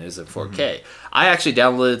PC and is in 4K. I actually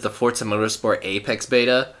downloaded the Forza Motorsport Apex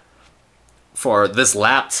beta for this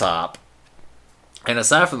laptop, and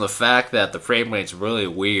aside from the fact that the frame rate's really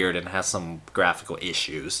weird and has some graphical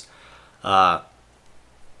issues, I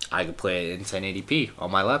could play it in 1080p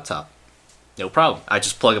on my laptop. No problem. I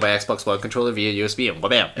just plug in my Xbox One controller via USB and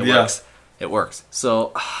bam, it works. It works.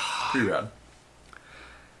 So, pretty rad.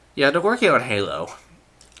 Yeah, they're working on Halo,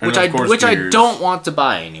 And which I don't want to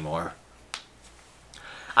buy anymore.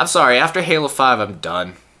 I'm sorry, after Halo 5, I'm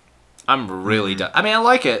done. I'm really done. I mean, I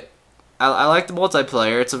like it. I like the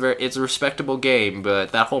multiplayer. It's a respectable game,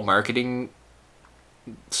 but that whole marketing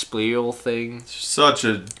spiel thing. Such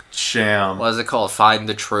a sham. What is it called? Find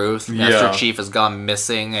the truth. Yeah. Master Chief has gone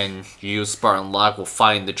missing, and you, Spartan Locke, will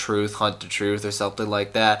find the truth, hunt the truth, or something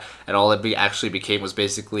like that. And all it actually became was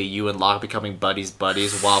basically you and Locke becoming buddies,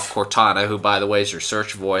 while Cortana, who by the way is your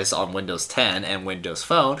search voice on Windows 10 and Windows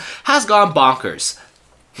Phone, has gone bonkers.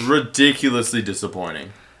 Ridiculously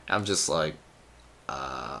disappointing. I'm just like,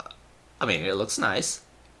 I mean, it looks nice.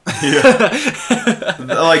 Yeah.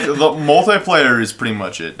 Like, the multiplayer is pretty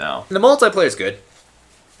much it now. The multiplayer is good.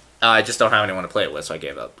 I just don't have anyone to play it with, so I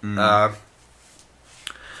gave up.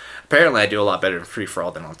 Apparently, I do a lot better in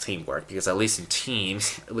free-for-all than on teamwork, because at least in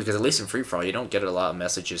free-for-all, you don't get a lot of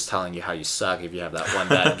messages telling you how you suck if you have that one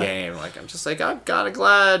bad game. Like, I'm just like, I'm kind of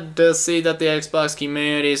glad to see that the Xbox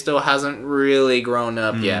community still hasn't really grown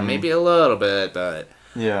up yet. Maybe a little bit, but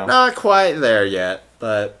Yeah. not quite there yet.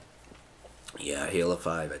 But yeah, Halo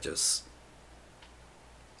 5,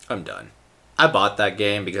 I'm done. I bought that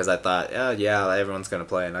game because I thought, oh, yeah, everyone's going to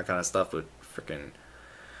play and that kind of stuff, but freaking...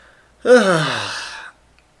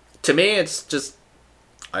 To me, it's just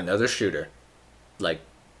another shooter. Like,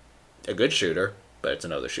 a good shooter, but it's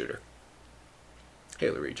another shooter.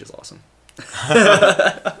 Halo Reach is awesome.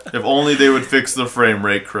 If only they would fix the frame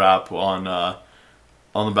rate crap on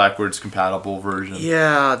on the backwards compatible version.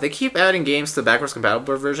 Yeah, they keep adding games to the backwards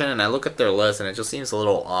compatible version, and I look at their list, and it just seems a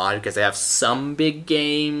little odd because they have some big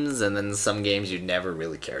games, and then some games you never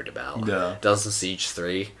really cared about. Yeah. Doesn't Siege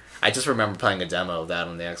 3. I just remember playing a demo of that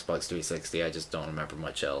on the Xbox 360. I just don't remember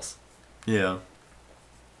much else. Yeah.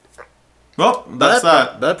 Well, that's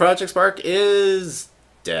that. But Project Spark is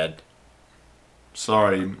dead.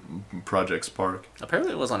 Sorry, Project Spark.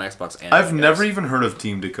 Apparently it was on Xbox and I've Windows. never even heard of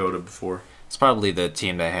Team Dakota before. It's probably the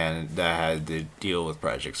team that had to deal with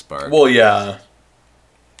Project Spark. Well, yeah.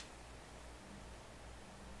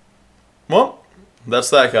 Well, that's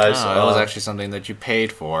that, guys. Oh, that was actually something that you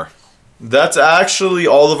paid for. That's actually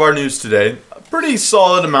all of our news today. A pretty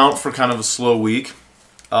solid amount for kind of a slow week.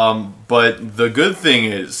 But the good thing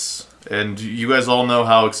is, and you guys all know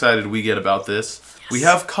how excited we get about this, we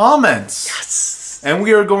have comments. Yes! And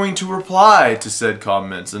we are going to reply to said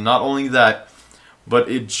comments. And not only that, but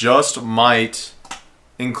it just might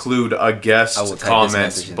include a guest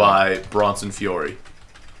comment by Bronson Fiore.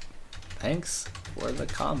 Thanks for the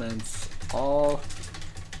comments. All.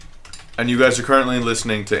 And you guys are currently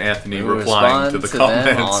listening to Anthony replying to the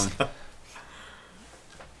comments.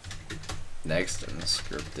 Next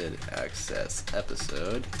Unscripted Access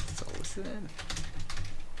episode. So listen in.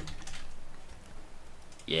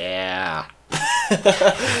 Yeah.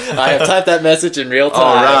 I have typed that message in real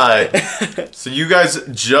time. Alright. So you guys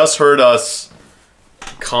just heard us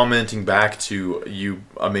commenting back to you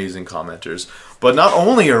amazing commenters. But not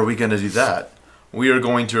only are we going to do that, we are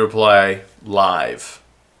going to reply live.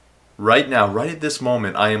 Right now, right at this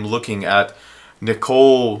moment, I am looking at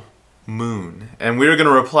Nicole Moon. And we're going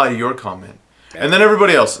to reply to your comment. And then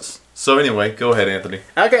everybody else's. So anyway, go ahead, Anthony.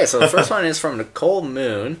 Okay, so the first one is from Nicole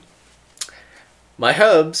Moon. My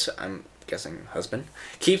hubs, I'm guessing husband,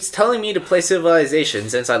 keeps telling me to play Civilization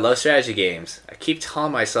since I love strategy games. I keep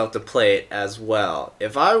telling myself to play it as well.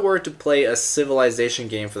 If I were to play a Civilization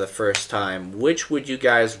game for the first time, which would you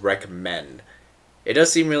guys recommend? It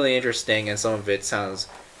does seem really interesting, and some of it sounds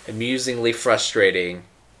amusingly frustrating.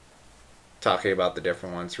 Talking about the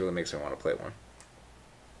different ones really makes me want to play one.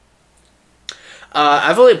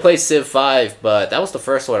 I've only played Civ 5, but that was the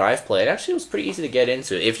first one I've played. Actually, it was pretty easy to get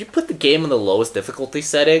into. If you put the game in the lowest difficulty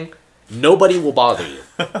setting, nobody will bother you.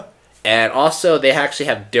 And also, they actually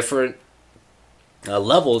have different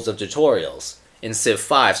levels of tutorials in Civ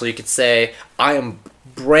 5. So you could say, I am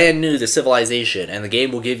brand new to Civilization, and the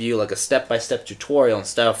game will give you like a step-by-step tutorial and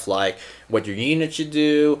stuff like what your unit should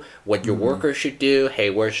do, what your workers should do, hey,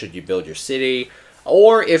 where should you build your city.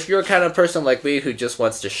 Or if you're a kind of person like me who just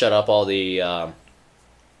wants to shut up all the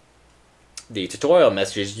tutorial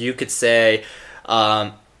messages, you could say,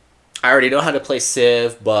 I already know how to play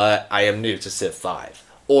Civ, but I am new to Civ 5.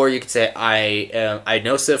 Or you could say, I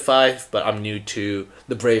know Civ 5, but I'm new to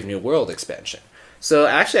the Brave New World expansion. So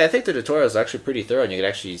actually, I think the tutorial is actually pretty thorough, and you can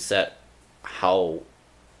actually set how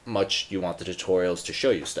much you want the tutorials to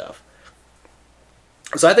show you stuff.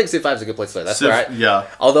 So I think Civ 5 is a good place to play. That's yeah.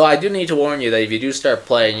 Although I do need to warn you that if you do start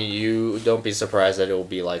playing, you don't be surprised that it will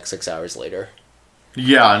be like 6 hours later.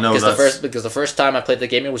 Yeah, no, because the first time I played the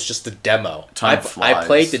game, it was just the demo. I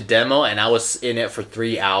played the demo and I was in it for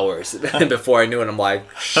 3 hours before I knew it. I'm like,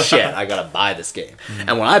 shit, I gotta buy this game.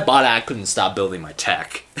 And when I bought it, I couldn't stop building my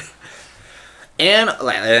tech. And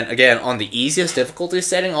again, on the easiest difficulty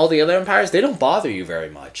setting, all the other empires, they don't bother you very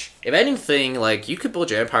much. If anything, like you could build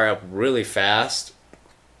your empire up really fast,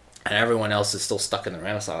 and everyone else is still stuck in the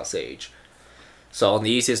Renaissance age. So on the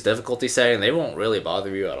easiest difficulty setting, they won't really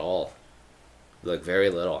bother you at all. Like, very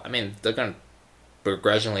little. I mean, they're going to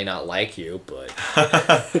begrudgingly not like you, but...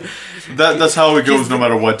 that's how it goes no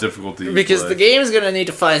matter what difficulty you Because play. the game is going to need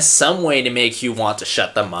to find some way to make you want to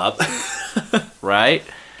shut them up. Right?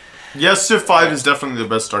 Yes, Civ 5 is definitely the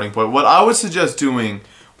best starting point. What I would suggest doing,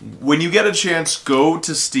 when you get a chance, go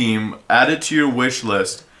to Steam, add it to your wish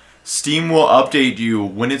list. Steam will update you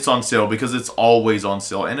when it's on sale because it's always on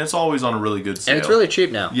sale and it's always on a really good sale. And it's really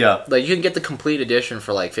cheap now. Yeah. Like you can get the complete edition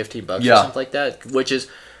for like $15 or something like that, which is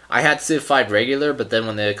I had Civ 5 regular, but then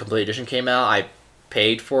when the complete edition came out, I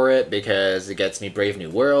paid for it because it gets me Brave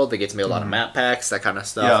New World, it gets me a lot of map packs, that kind of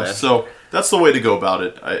stuff. Yeah, so that's the way to go about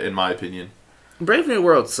it in my opinion. Brave New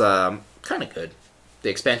World's kind of good.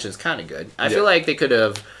 The expansion's kind of good. I feel like they could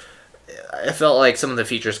have I felt like some of the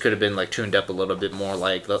features could have been like tuned up a little bit more,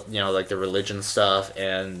 like like the religion stuff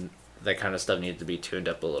and that kind of stuff needed to be tuned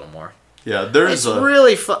up a little more. Yeah, there's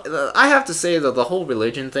really fun. I have to say that the whole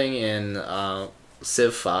religion thing in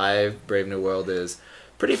Civ 5 Brave New World is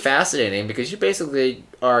pretty fascinating because you basically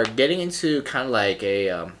are getting into kind of like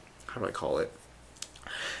a how do I call it?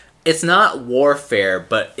 It's not warfare,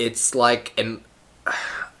 but it's like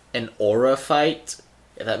an aura fight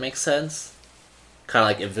If that makes sense. Kind of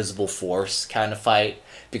like invisible force kind of fight.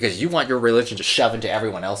 Because you want your religion to shove into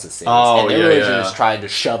everyone else's cities. Oh, and their religion is trying to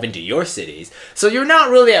shove into your cities. So you're not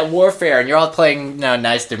really at warfare, and you're all playing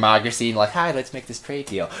nice democracy, and like, hi, let's make this trade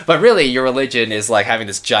deal. But really, your religion is like having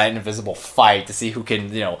this giant invisible fight to see who can,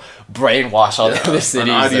 brainwash all the other cities. An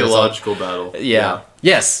ideological battle. Yeah.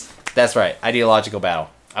 Yes, that's right. Ideological battle.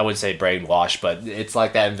 I wouldn't say brainwash, but it's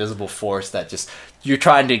like that invisible force that just... You're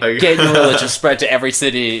trying to get your religion spread to every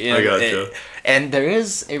city. I gotcha. And there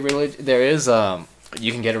is a religion...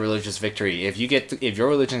 you can get a religious victory if your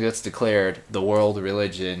religion gets declared the world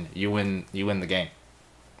religion. You win the game.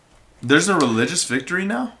 There's a religious victory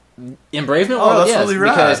now in Brave New World. That's yes, really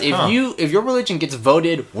rad. Because if your religion gets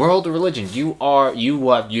voted world religion, you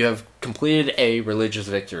have completed a religious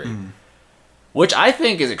victory, which I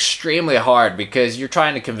think is extremely hard because you're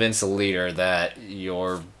trying to convince a leader that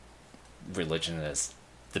your religion is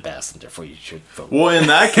the best, and therefore you should vote. Well, in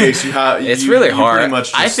that case, you have. It's really hard. Pretty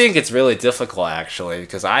much I think it's really difficult actually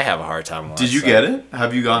because I have a hard time. Did you get it?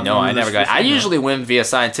 Have you gotten? No, I never got it. I usually win via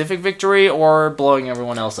scientific victory or blowing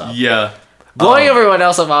everyone else up. Yeah, blowing everyone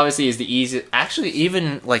else up obviously is the easiest. Actually,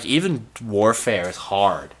 even warfare is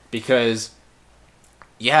hard because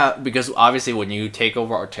obviously when you take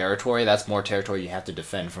over our territory, that's more territory you have to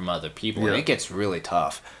defend from other people, and it gets really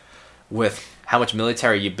tough with how much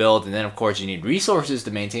military you build, and then of course you need resources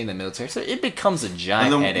to maintain the military, so it becomes a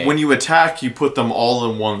giant headache. When you attack, you put them all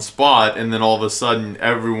in one spot, and then all of a sudden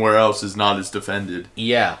everywhere else is not as defended.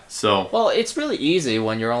 Yeah. So well, it's really easy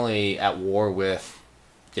when you're only at war with,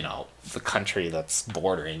 the country that's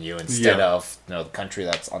bordering you instead of the country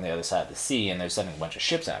that's on the other side of the sea, and they're sending a bunch of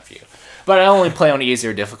ships after you. But I only play on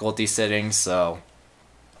easier difficulty settings, so.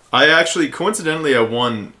 I actually, coincidentally, I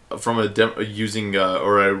won from I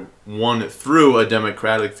won through a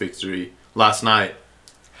democratic victory last night.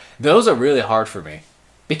 Those are really hard for me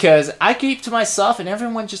because I keep to myself and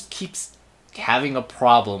everyone just keeps having a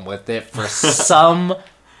problem with it for some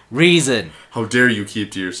reason. How dare you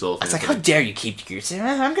keep to yourself? It's like, how dare you keep to yourself?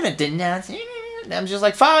 I'm gonna denounce you. I'm just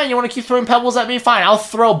like, fine, you want to keep throwing pebbles at me? Fine, I'll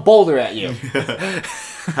throw a boulder at you.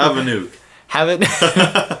 Have a nuke. Have it.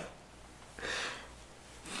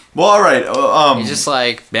 Well, all right. It's just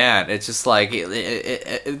like, man. It's just like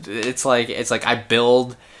it's like I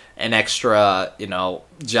build an extra,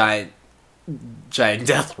 giant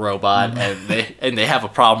death robot, and they have a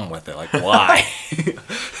problem with it. Like, why?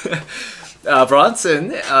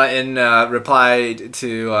 Bronson, in reply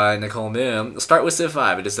to Nicole Moon, start with Civ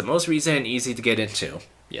 5. It is the most recent and easy to get into.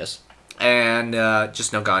 Yes. And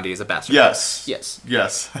just know Gandhi is a bastard. Yes.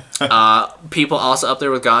 People also up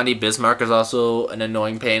there with Gandhi. Bismarck is also an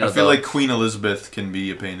annoying pain. I feel like Queen Elizabeth can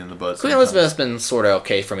be a pain in the butt. Queen Elizabeth has been sort of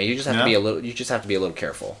okay for me. You just have to be a little. You just have to be a little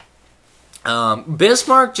careful.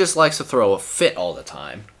 Bismarck just likes to throw a fit all the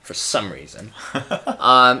time for some reason.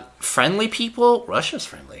 Friendly people. Russia's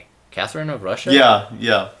friendly. Catherine of Russia.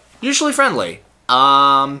 Yeah. Usually friendly.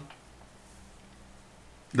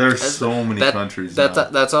 There's so many countries now.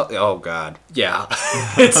 That's all. Oh God, yeah.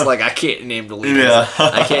 It's like I can't name the leaders. Yeah.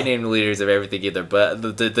 I can't name the leaders of everything either. But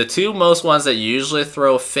the two most ones that usually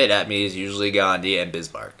throw a fit at me is usually Gandhi and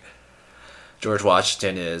Bismarck. George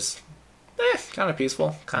Washington is, kind of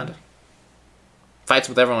peaceful, kind of. Fights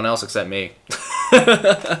with everyone else except me.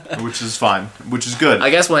 Which is fine. Which is good. I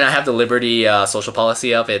guess when I have the Liberty social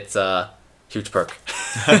policy up, it's a huge perk.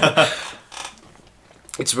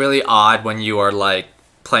 It's really odd when you are like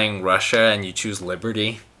playing Russia and you choose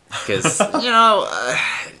Liberty because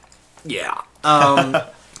yeah.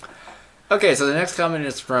 Okay, so the next comment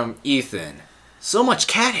is from Ethan. So much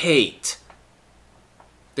cat hate.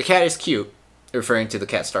 The cat is cute, referring to the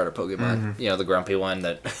cat starter Pokemon. Mm-hmm. The grumpy one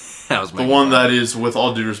that I was. The one that is, with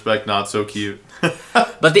all due respect, not so cute.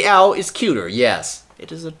 But the owl is cuter. Yes,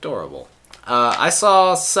 it is adorable. I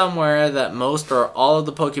saw somewhere that most or all of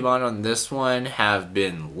the Pokemon on this one have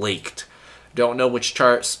been leaked. Don't know which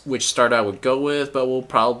start I would go with, but we'll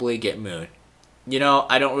probably get Moon.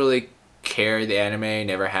 I don't really care the anime,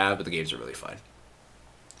 never have, but the games are really fun.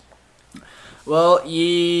 Well,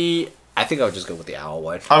 I think I would just go with the owl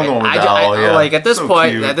one. I'm going with the owl, yeah. Like at this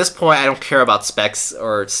point, cute. I don't care about specs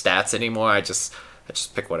or stats anymore. I just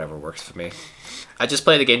pick whatever works for me. I just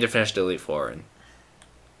play the game to finish the Elite Four and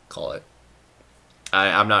call it.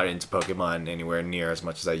 I'm not into Pokemon anywhere near as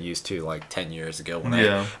much as I used to like 10 years ago when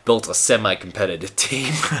I built a semi-competitive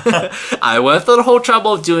team. I went through the whole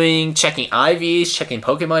trouble of checking IVs, checking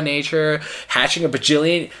Pokemon nature, hatching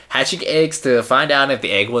eggs to find out if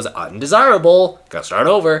the egg was undesirable. Gotta start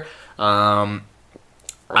over.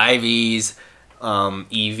 IVs,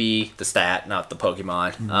 EV, the stat, not the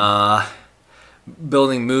Pokemon.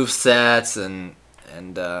 Building move sets and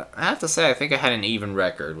And I have to say, I think I had an even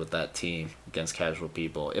record with that team against casual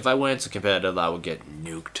people. If I went into competitive, I would get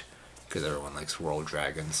nuked because everyone likes World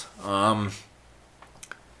Dragons.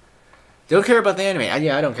 Don't care about the anime.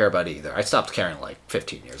 Yeah, I don't care about it either. I stopped caring like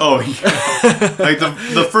 15 years ago. Oh, yeah. Like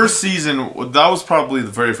the first season, that was probably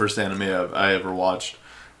the very first anime I ever watched.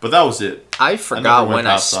 But that was it. I forgot when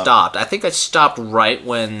I stopped. I think I stopped right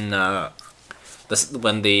when the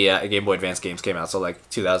Game Boy Advance games came out, so like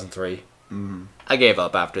 2003. Mm-hmm. I gave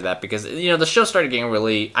up after that because the show started getting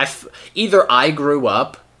really. Either I grew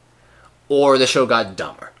up, or the show got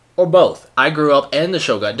dumber. Or both. I grew up and the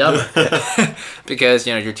show got dumber. Because,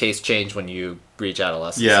 your taste changed when you reach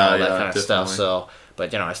adolescence and all that kind of stuff. So,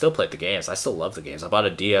 but, I still played the games. I still love the games. I bought a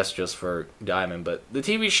DS just for Diamond. But the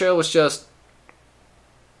TV show was just...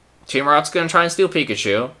 Team Rocket's going to try and steal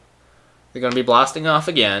Pikachu. They're going to be blasting off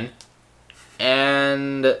again.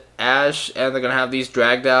 And Ash, and they're going to have these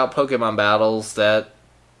dragged out Pokemon battles that...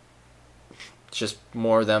 It's just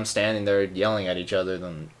more of them standing there yelling at each other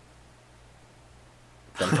than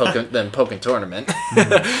Pokken Tournament.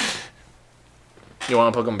 Mm-hmm. You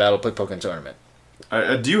want a Pokemon battle? Play Pokemon Tournament.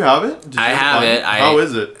 Do you have it? I have it. How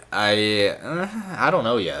is it? I don't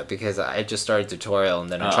know yet because I just started tutorial and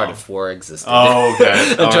then Uncharted 4 existed. Oh,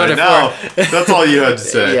 okay. Uncharted 4. That's all you had to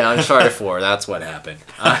say. Yeah, Uncharted 4. That's what happened.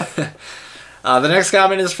 The next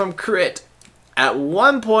comment is from Crit. At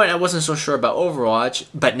one point, I wasn't so sure about Overwatch,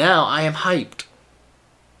 but now I am hyped.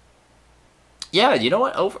 Yeah, you know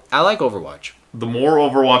what? I like Overwatch. The more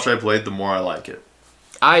Overwatch I played, the more I like it.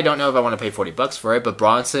 I don't know if I want to pay $40 for it, but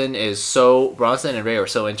Bronson and Ray are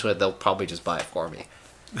so into it, they'll probably just buy it for me.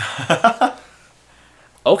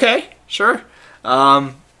 Okay, sure.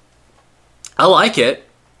 I like it.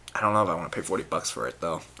 I don't know if I want to pay $40 for it,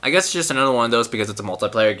 though. I guess it's just another one of those because it's a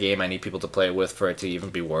multiplayer game. I need people to play with for it to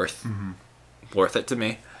even be worth it to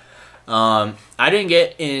me. I didn't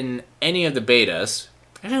get in any of the betas.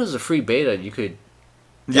 I know it was a free beta. You could...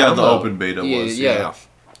 Yeah, the open beta was. Yeah.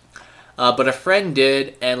 But a friend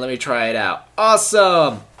did, and let me try it out.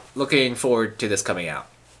 Awesome! Looking forward to this coming out.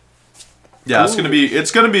 Yeah, it's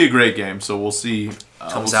gonna be a great game. So we'll see.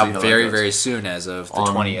 Comes out very, very soon, as of the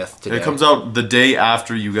 20th today. It comes out the day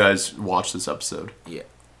after you guys watch this episode. Yeah.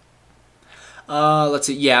 Let's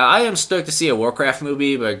see. Yeah, I am stoked to see a Warcraft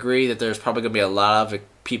movie, but I agree that there's probably gonna be a lot of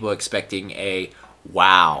people expecting a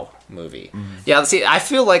WoW movie. Mm-hmm. Yeah, see, I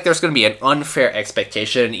feel like there's going to be an unfair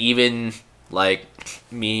expectation, even, like,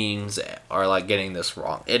 memes are, like, getting this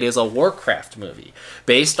wrong. It is a Warcraft movie,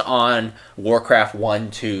 based on Warcraft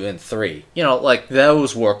 1, 2, and 3. Like,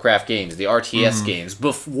 those Warcraft games, the RTS games,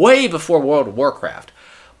 way before World of Warcraft.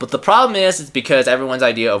 But the problem is, it's because everyone's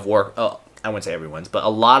idea of I wouldn't say everyone's, but a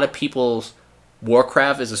lot of people's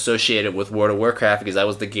Warcraft is associated with World of Warcraft because that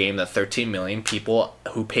was the game that 13 million people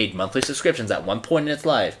who paid monthly subscriptions at one point in its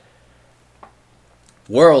life.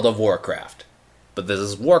 World of Warcraft. But this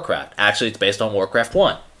is Warcraft. Actually, it's based on Warcraft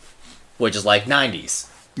 1, which is like 90s.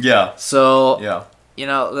 Yeah. So,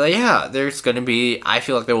 yeah, there's going to be, I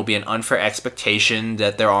feel like there will be an unfair expectation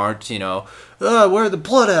that there aren't, where are the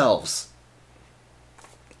Blood Elves?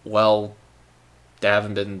 Well, they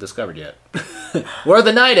haven't been discovered yet. Where are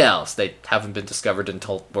the Night Elves? They haven't been discovered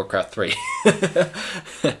until Warcraft 3.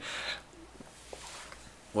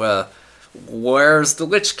 Well, where's the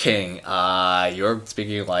Lich King? You're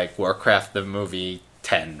speaking like Warcraft the movie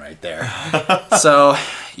 10 right there. So,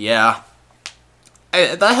 yeah.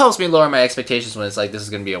 That helps me lower my expectations when it's like this is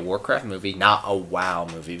going to be a Warcraft movie, not a WoW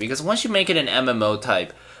movie. Because once you make it an MMO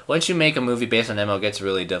type, once you make a movie based on MMO, it gets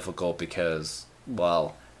really difficult because,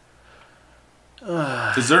 well...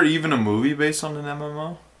 Is there even a movie based on an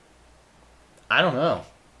MMO? I don't know.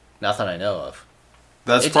 Nothing I know of.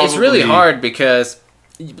 It's really hard because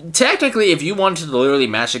technically if you wanted to literally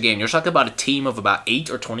match a game, you're talking about a team of about 8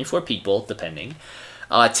 or 24 people, depending,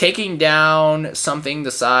 taking down something the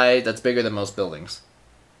size that's bigger than most buildings.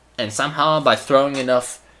 And somehow by throwing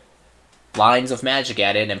enough lines of magic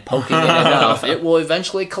at it and poking it enough, it will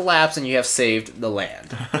eventually collapse and you have saved the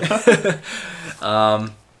land.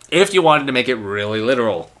 If you wanted to make it really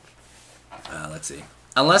literal. Let's see.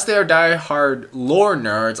 Unless they are die-hard lore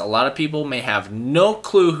nerds, a lot of people may have no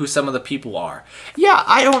clue who some of the people are. Yeah,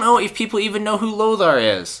 I don't know if people even know who Lothar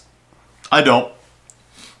is. I don't.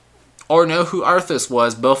 Or know who Arthas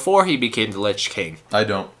was before he became the Lich King. I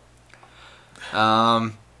don't.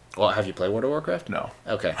 Well, have you played World of Warcraft? No.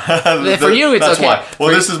 Okay. For you, it's okay. Why. Well,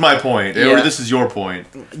 this is my point. Yeah. Or this is your point.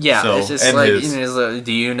 Yeah, so, it's just like,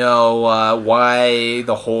 do you know why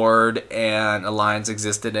the Horde and Alliance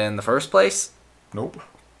existed in the first place? Nope.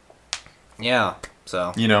 Yeah,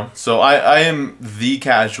 so. So I am the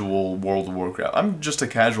casual World of Warcraft. I'm just a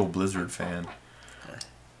casual Blizzard fan.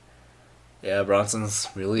 Yeah, Bronson's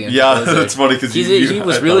really into Yeah, Blizzard. that's funny because He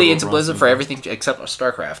was really into Blizzard for everything except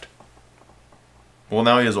StarCraft. Well,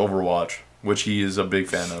 now he has Overwatch, which he is a big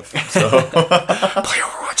fan of. So Play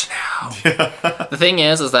Overwatch now. Yeah. The thing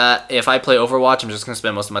is that if I play Overwatch, I'm just going to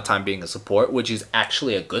spend most of my time being a support, which is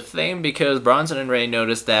actually a good thing because Bronson and Ray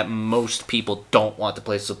noticed that most people don't want to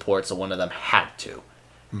play support, so one of them had to.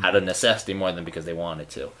 Out of necessity more than because they wanted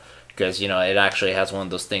to. Because, it actually has one of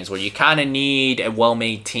those things where you kind of need a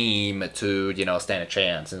well-made team to, stand a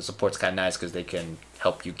chance. And support's kind of nice because they can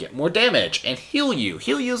help you get more damage and heal you.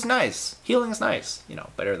 Heal you is nice. Healing is nice.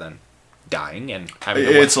 Better than dying and having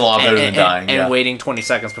to it's a lot better than dying. And waiting 20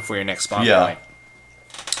 seconds before your next spawn Yeah. point.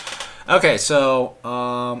 Okay, so,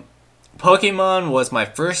 Pokemon was my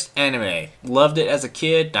first anime. Loved it as a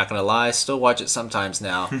kid, not gonna lie, still watch it sometimes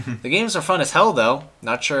now. The games are fun as hell though.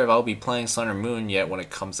 Not sure if I'll be playing Sun or Moon yet when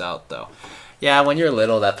it comes out though. Yeah, when you're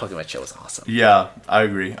little, that Pokemon show was awesome. Yeah, I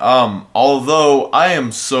agree. Although I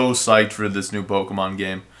am so psyched for this new Pokemon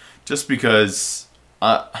game, just because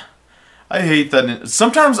I hate that.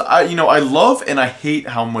 Sometimes I love and I hate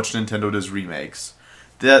how much Nintendo does remakes.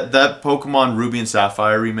 That Pokemon Ruby and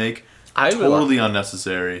Sapphire remake, totally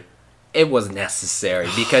unnecessary. It was necessary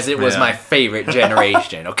because it was my favorite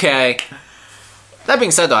generation, okay? That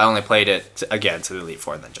being said, though, I only played it again to Elite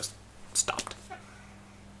Four and then just stopped.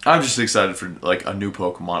 I'm just excited for a new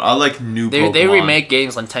Pokemon. I like new Pokemon. They remake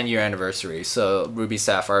games on 10-year anniversary, so Ruby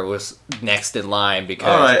Sapphire was next in line because.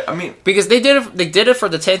 All right, because they did it for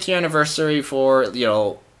the 10th year anniversary for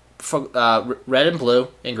Red and Blue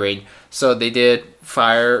and Green. So they did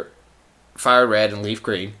Fire Red and Leaf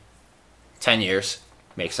Green, 10 years.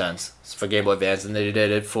 Makes sense. It's for Game Boy Advance, and they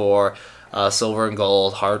did it for Silver and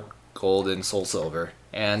Gold, Heart Gold, and Soul Silver.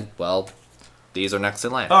 And, well, these are next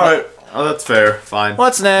in line. Alright, that's fair. Fine.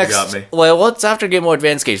 What's next? You got me. Well, what's after Game Boy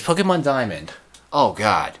Advance games? Pokemon Diamond. Oh,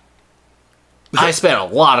 God. I spent a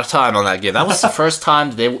lot of time on that game. That was the first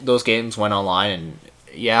time those games went online, and,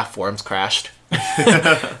 yeah, forums crashed.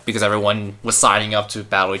 Because everyone was signing up to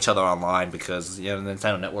battle each other online because the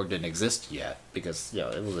Nintendo Network didn't exist yet because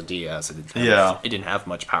it was a DS. It didn't have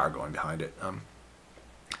much power going behind it.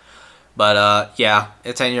 But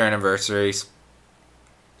it's 10-year anniversaries,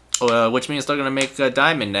 which means they're gonna make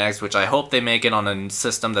Diamond next, which I hope they make it on a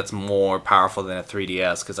system that's more powerful than a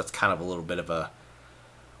 3DS because that's kind of a little bit of a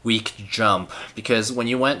weak jump because when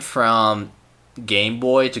you went from Game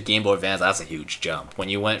Boy to Game Boy Advance, that's a huge jump. When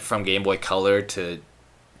you went from Game Boy Color to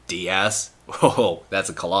DS, oh, that's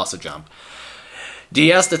a colossal jump.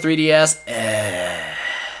 DS to 3DS,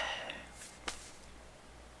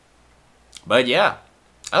 But yeah,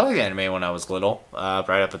 I liked anime when I was little,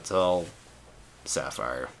 right up until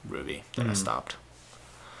Sapphire, Ruby, then I stopped.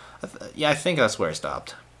 I think that's where I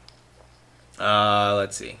stopped.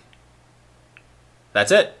 Let's see.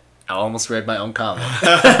 That's it. I almost read my own comment.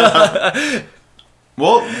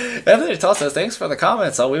 Well, Anthony Tall says, thanks for the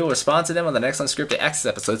comments. We will respond to them on the next Unscripted Access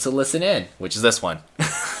episode, so listen in, which is this one.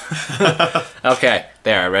 Okay,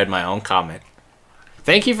 there, I read my own comment.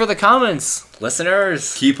 Thank you for the comments,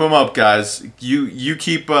 listeners. Keep them up, guys. You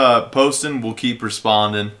keep posting, we'll keep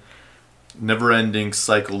responding. Never-ending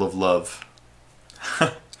cycle of love.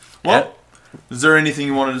 Well, is there anything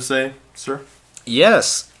you wanted to say, sir?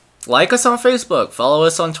 Yes. Like us on Facebook, follow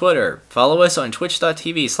us on Twitter, follow us on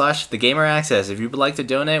twitch.tv/thegameraccess. If you would like to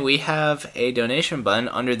donate, we have a donation button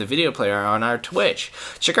under the video player on our Twitch.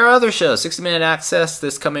 Check our other shows. 60-Minute Access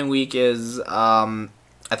this coming week is, I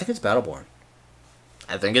think it's Battleborn.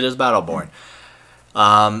 I think it is Battleborn.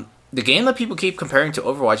 The game that people keep comparing to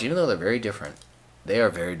Overwatch, even though they're very different, they are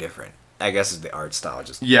very different. I guess it's the art style.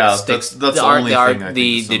 Just that's the only thing I think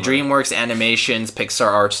is the DreamWorks animations, Pixar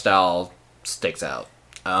art style sticks out.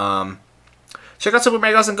 Check out Super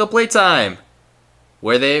Mario and Go Playtime,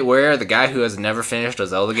 where the guy who has never finished a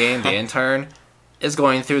Zelda game, the intern, is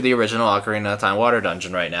going through the original Ocarina of Time water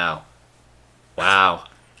dungeon right now. Wow,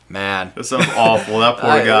 man, that sounds awful. That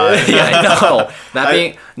poor guy. Yeah,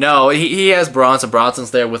 I know. He has Bronson.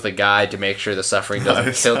 Bronson's there with a guide to make sure the suffering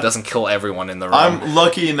doesn't kill everyone in the room. I'm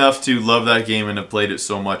lucky enough to love that game and have played it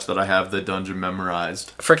so much that I have the dungeon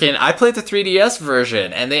memorized. Freaking, I played the 3DS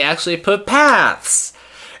version, and they actually put paths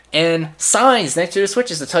and signs next to the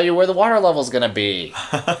switches to tell you where the water level is gonna be.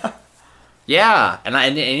 Yeah,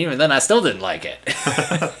 and even then I still didn't like it.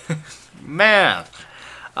 Man,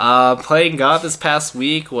 playing God this past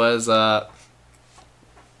week was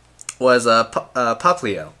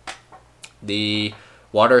Poplio, the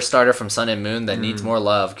water starter from Sun and Moon that needs more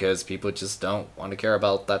love because people just don't want to care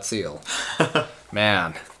about that seal.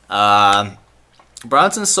 Man,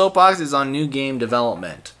 Bronson's soapbox is on new game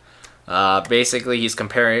development. Basically, he's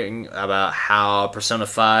comparing about how Persona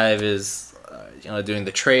 5 is doing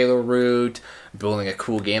the trailer route, building a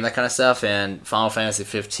cool game, that kind of stuff. And Final Fantasy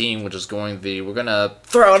 15, which is we're gonna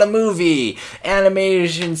throw out a movie,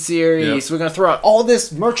 animation series. Yep. We're gonna throw out all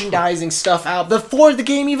this merchandising stuff out before the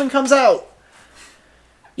game even comes out.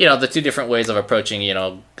 The two different ways of approaching,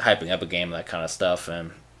 hyping up a game, that kind of stuff,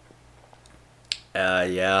 and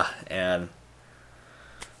and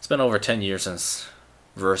it's been over 10 years since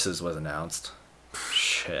Versus was announced.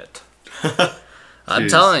 Shit. I'm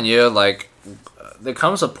telling you, like, there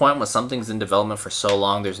comes a point when something's in development for so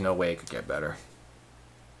long, there's no way it could get better.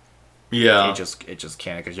 Yeah. It just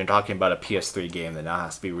can't, because you're talking about a PS3 game that now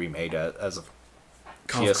has to be remade as a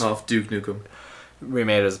cough, Duke Nukem.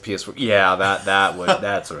 Remade as a PS4. Yeah,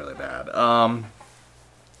 that's really bad.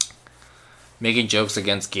 Making jokes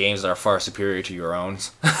against games that are far superior to your own.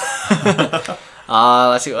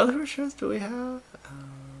 Let's see, what other shows do we have?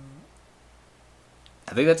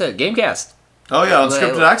 I think that's it. Gamecast. Oh yeah,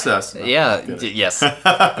 Unscripted Access. Yeah, yes,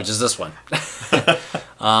 which is this one.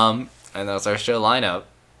 And that's our show lineup.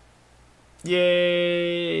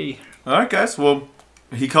 Yay! All right, guys. Well,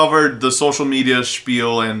 he covered the social media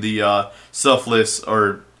spiel and the selfish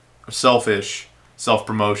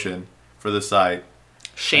self-promotion for the site.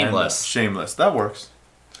 Shameless. Shameless. That works.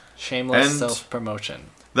 Shameless self-promotion.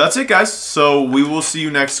 That's it, guys. So we will see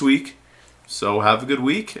you next week. So have a good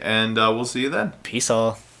week, and we'll see you then. Peace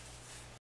all.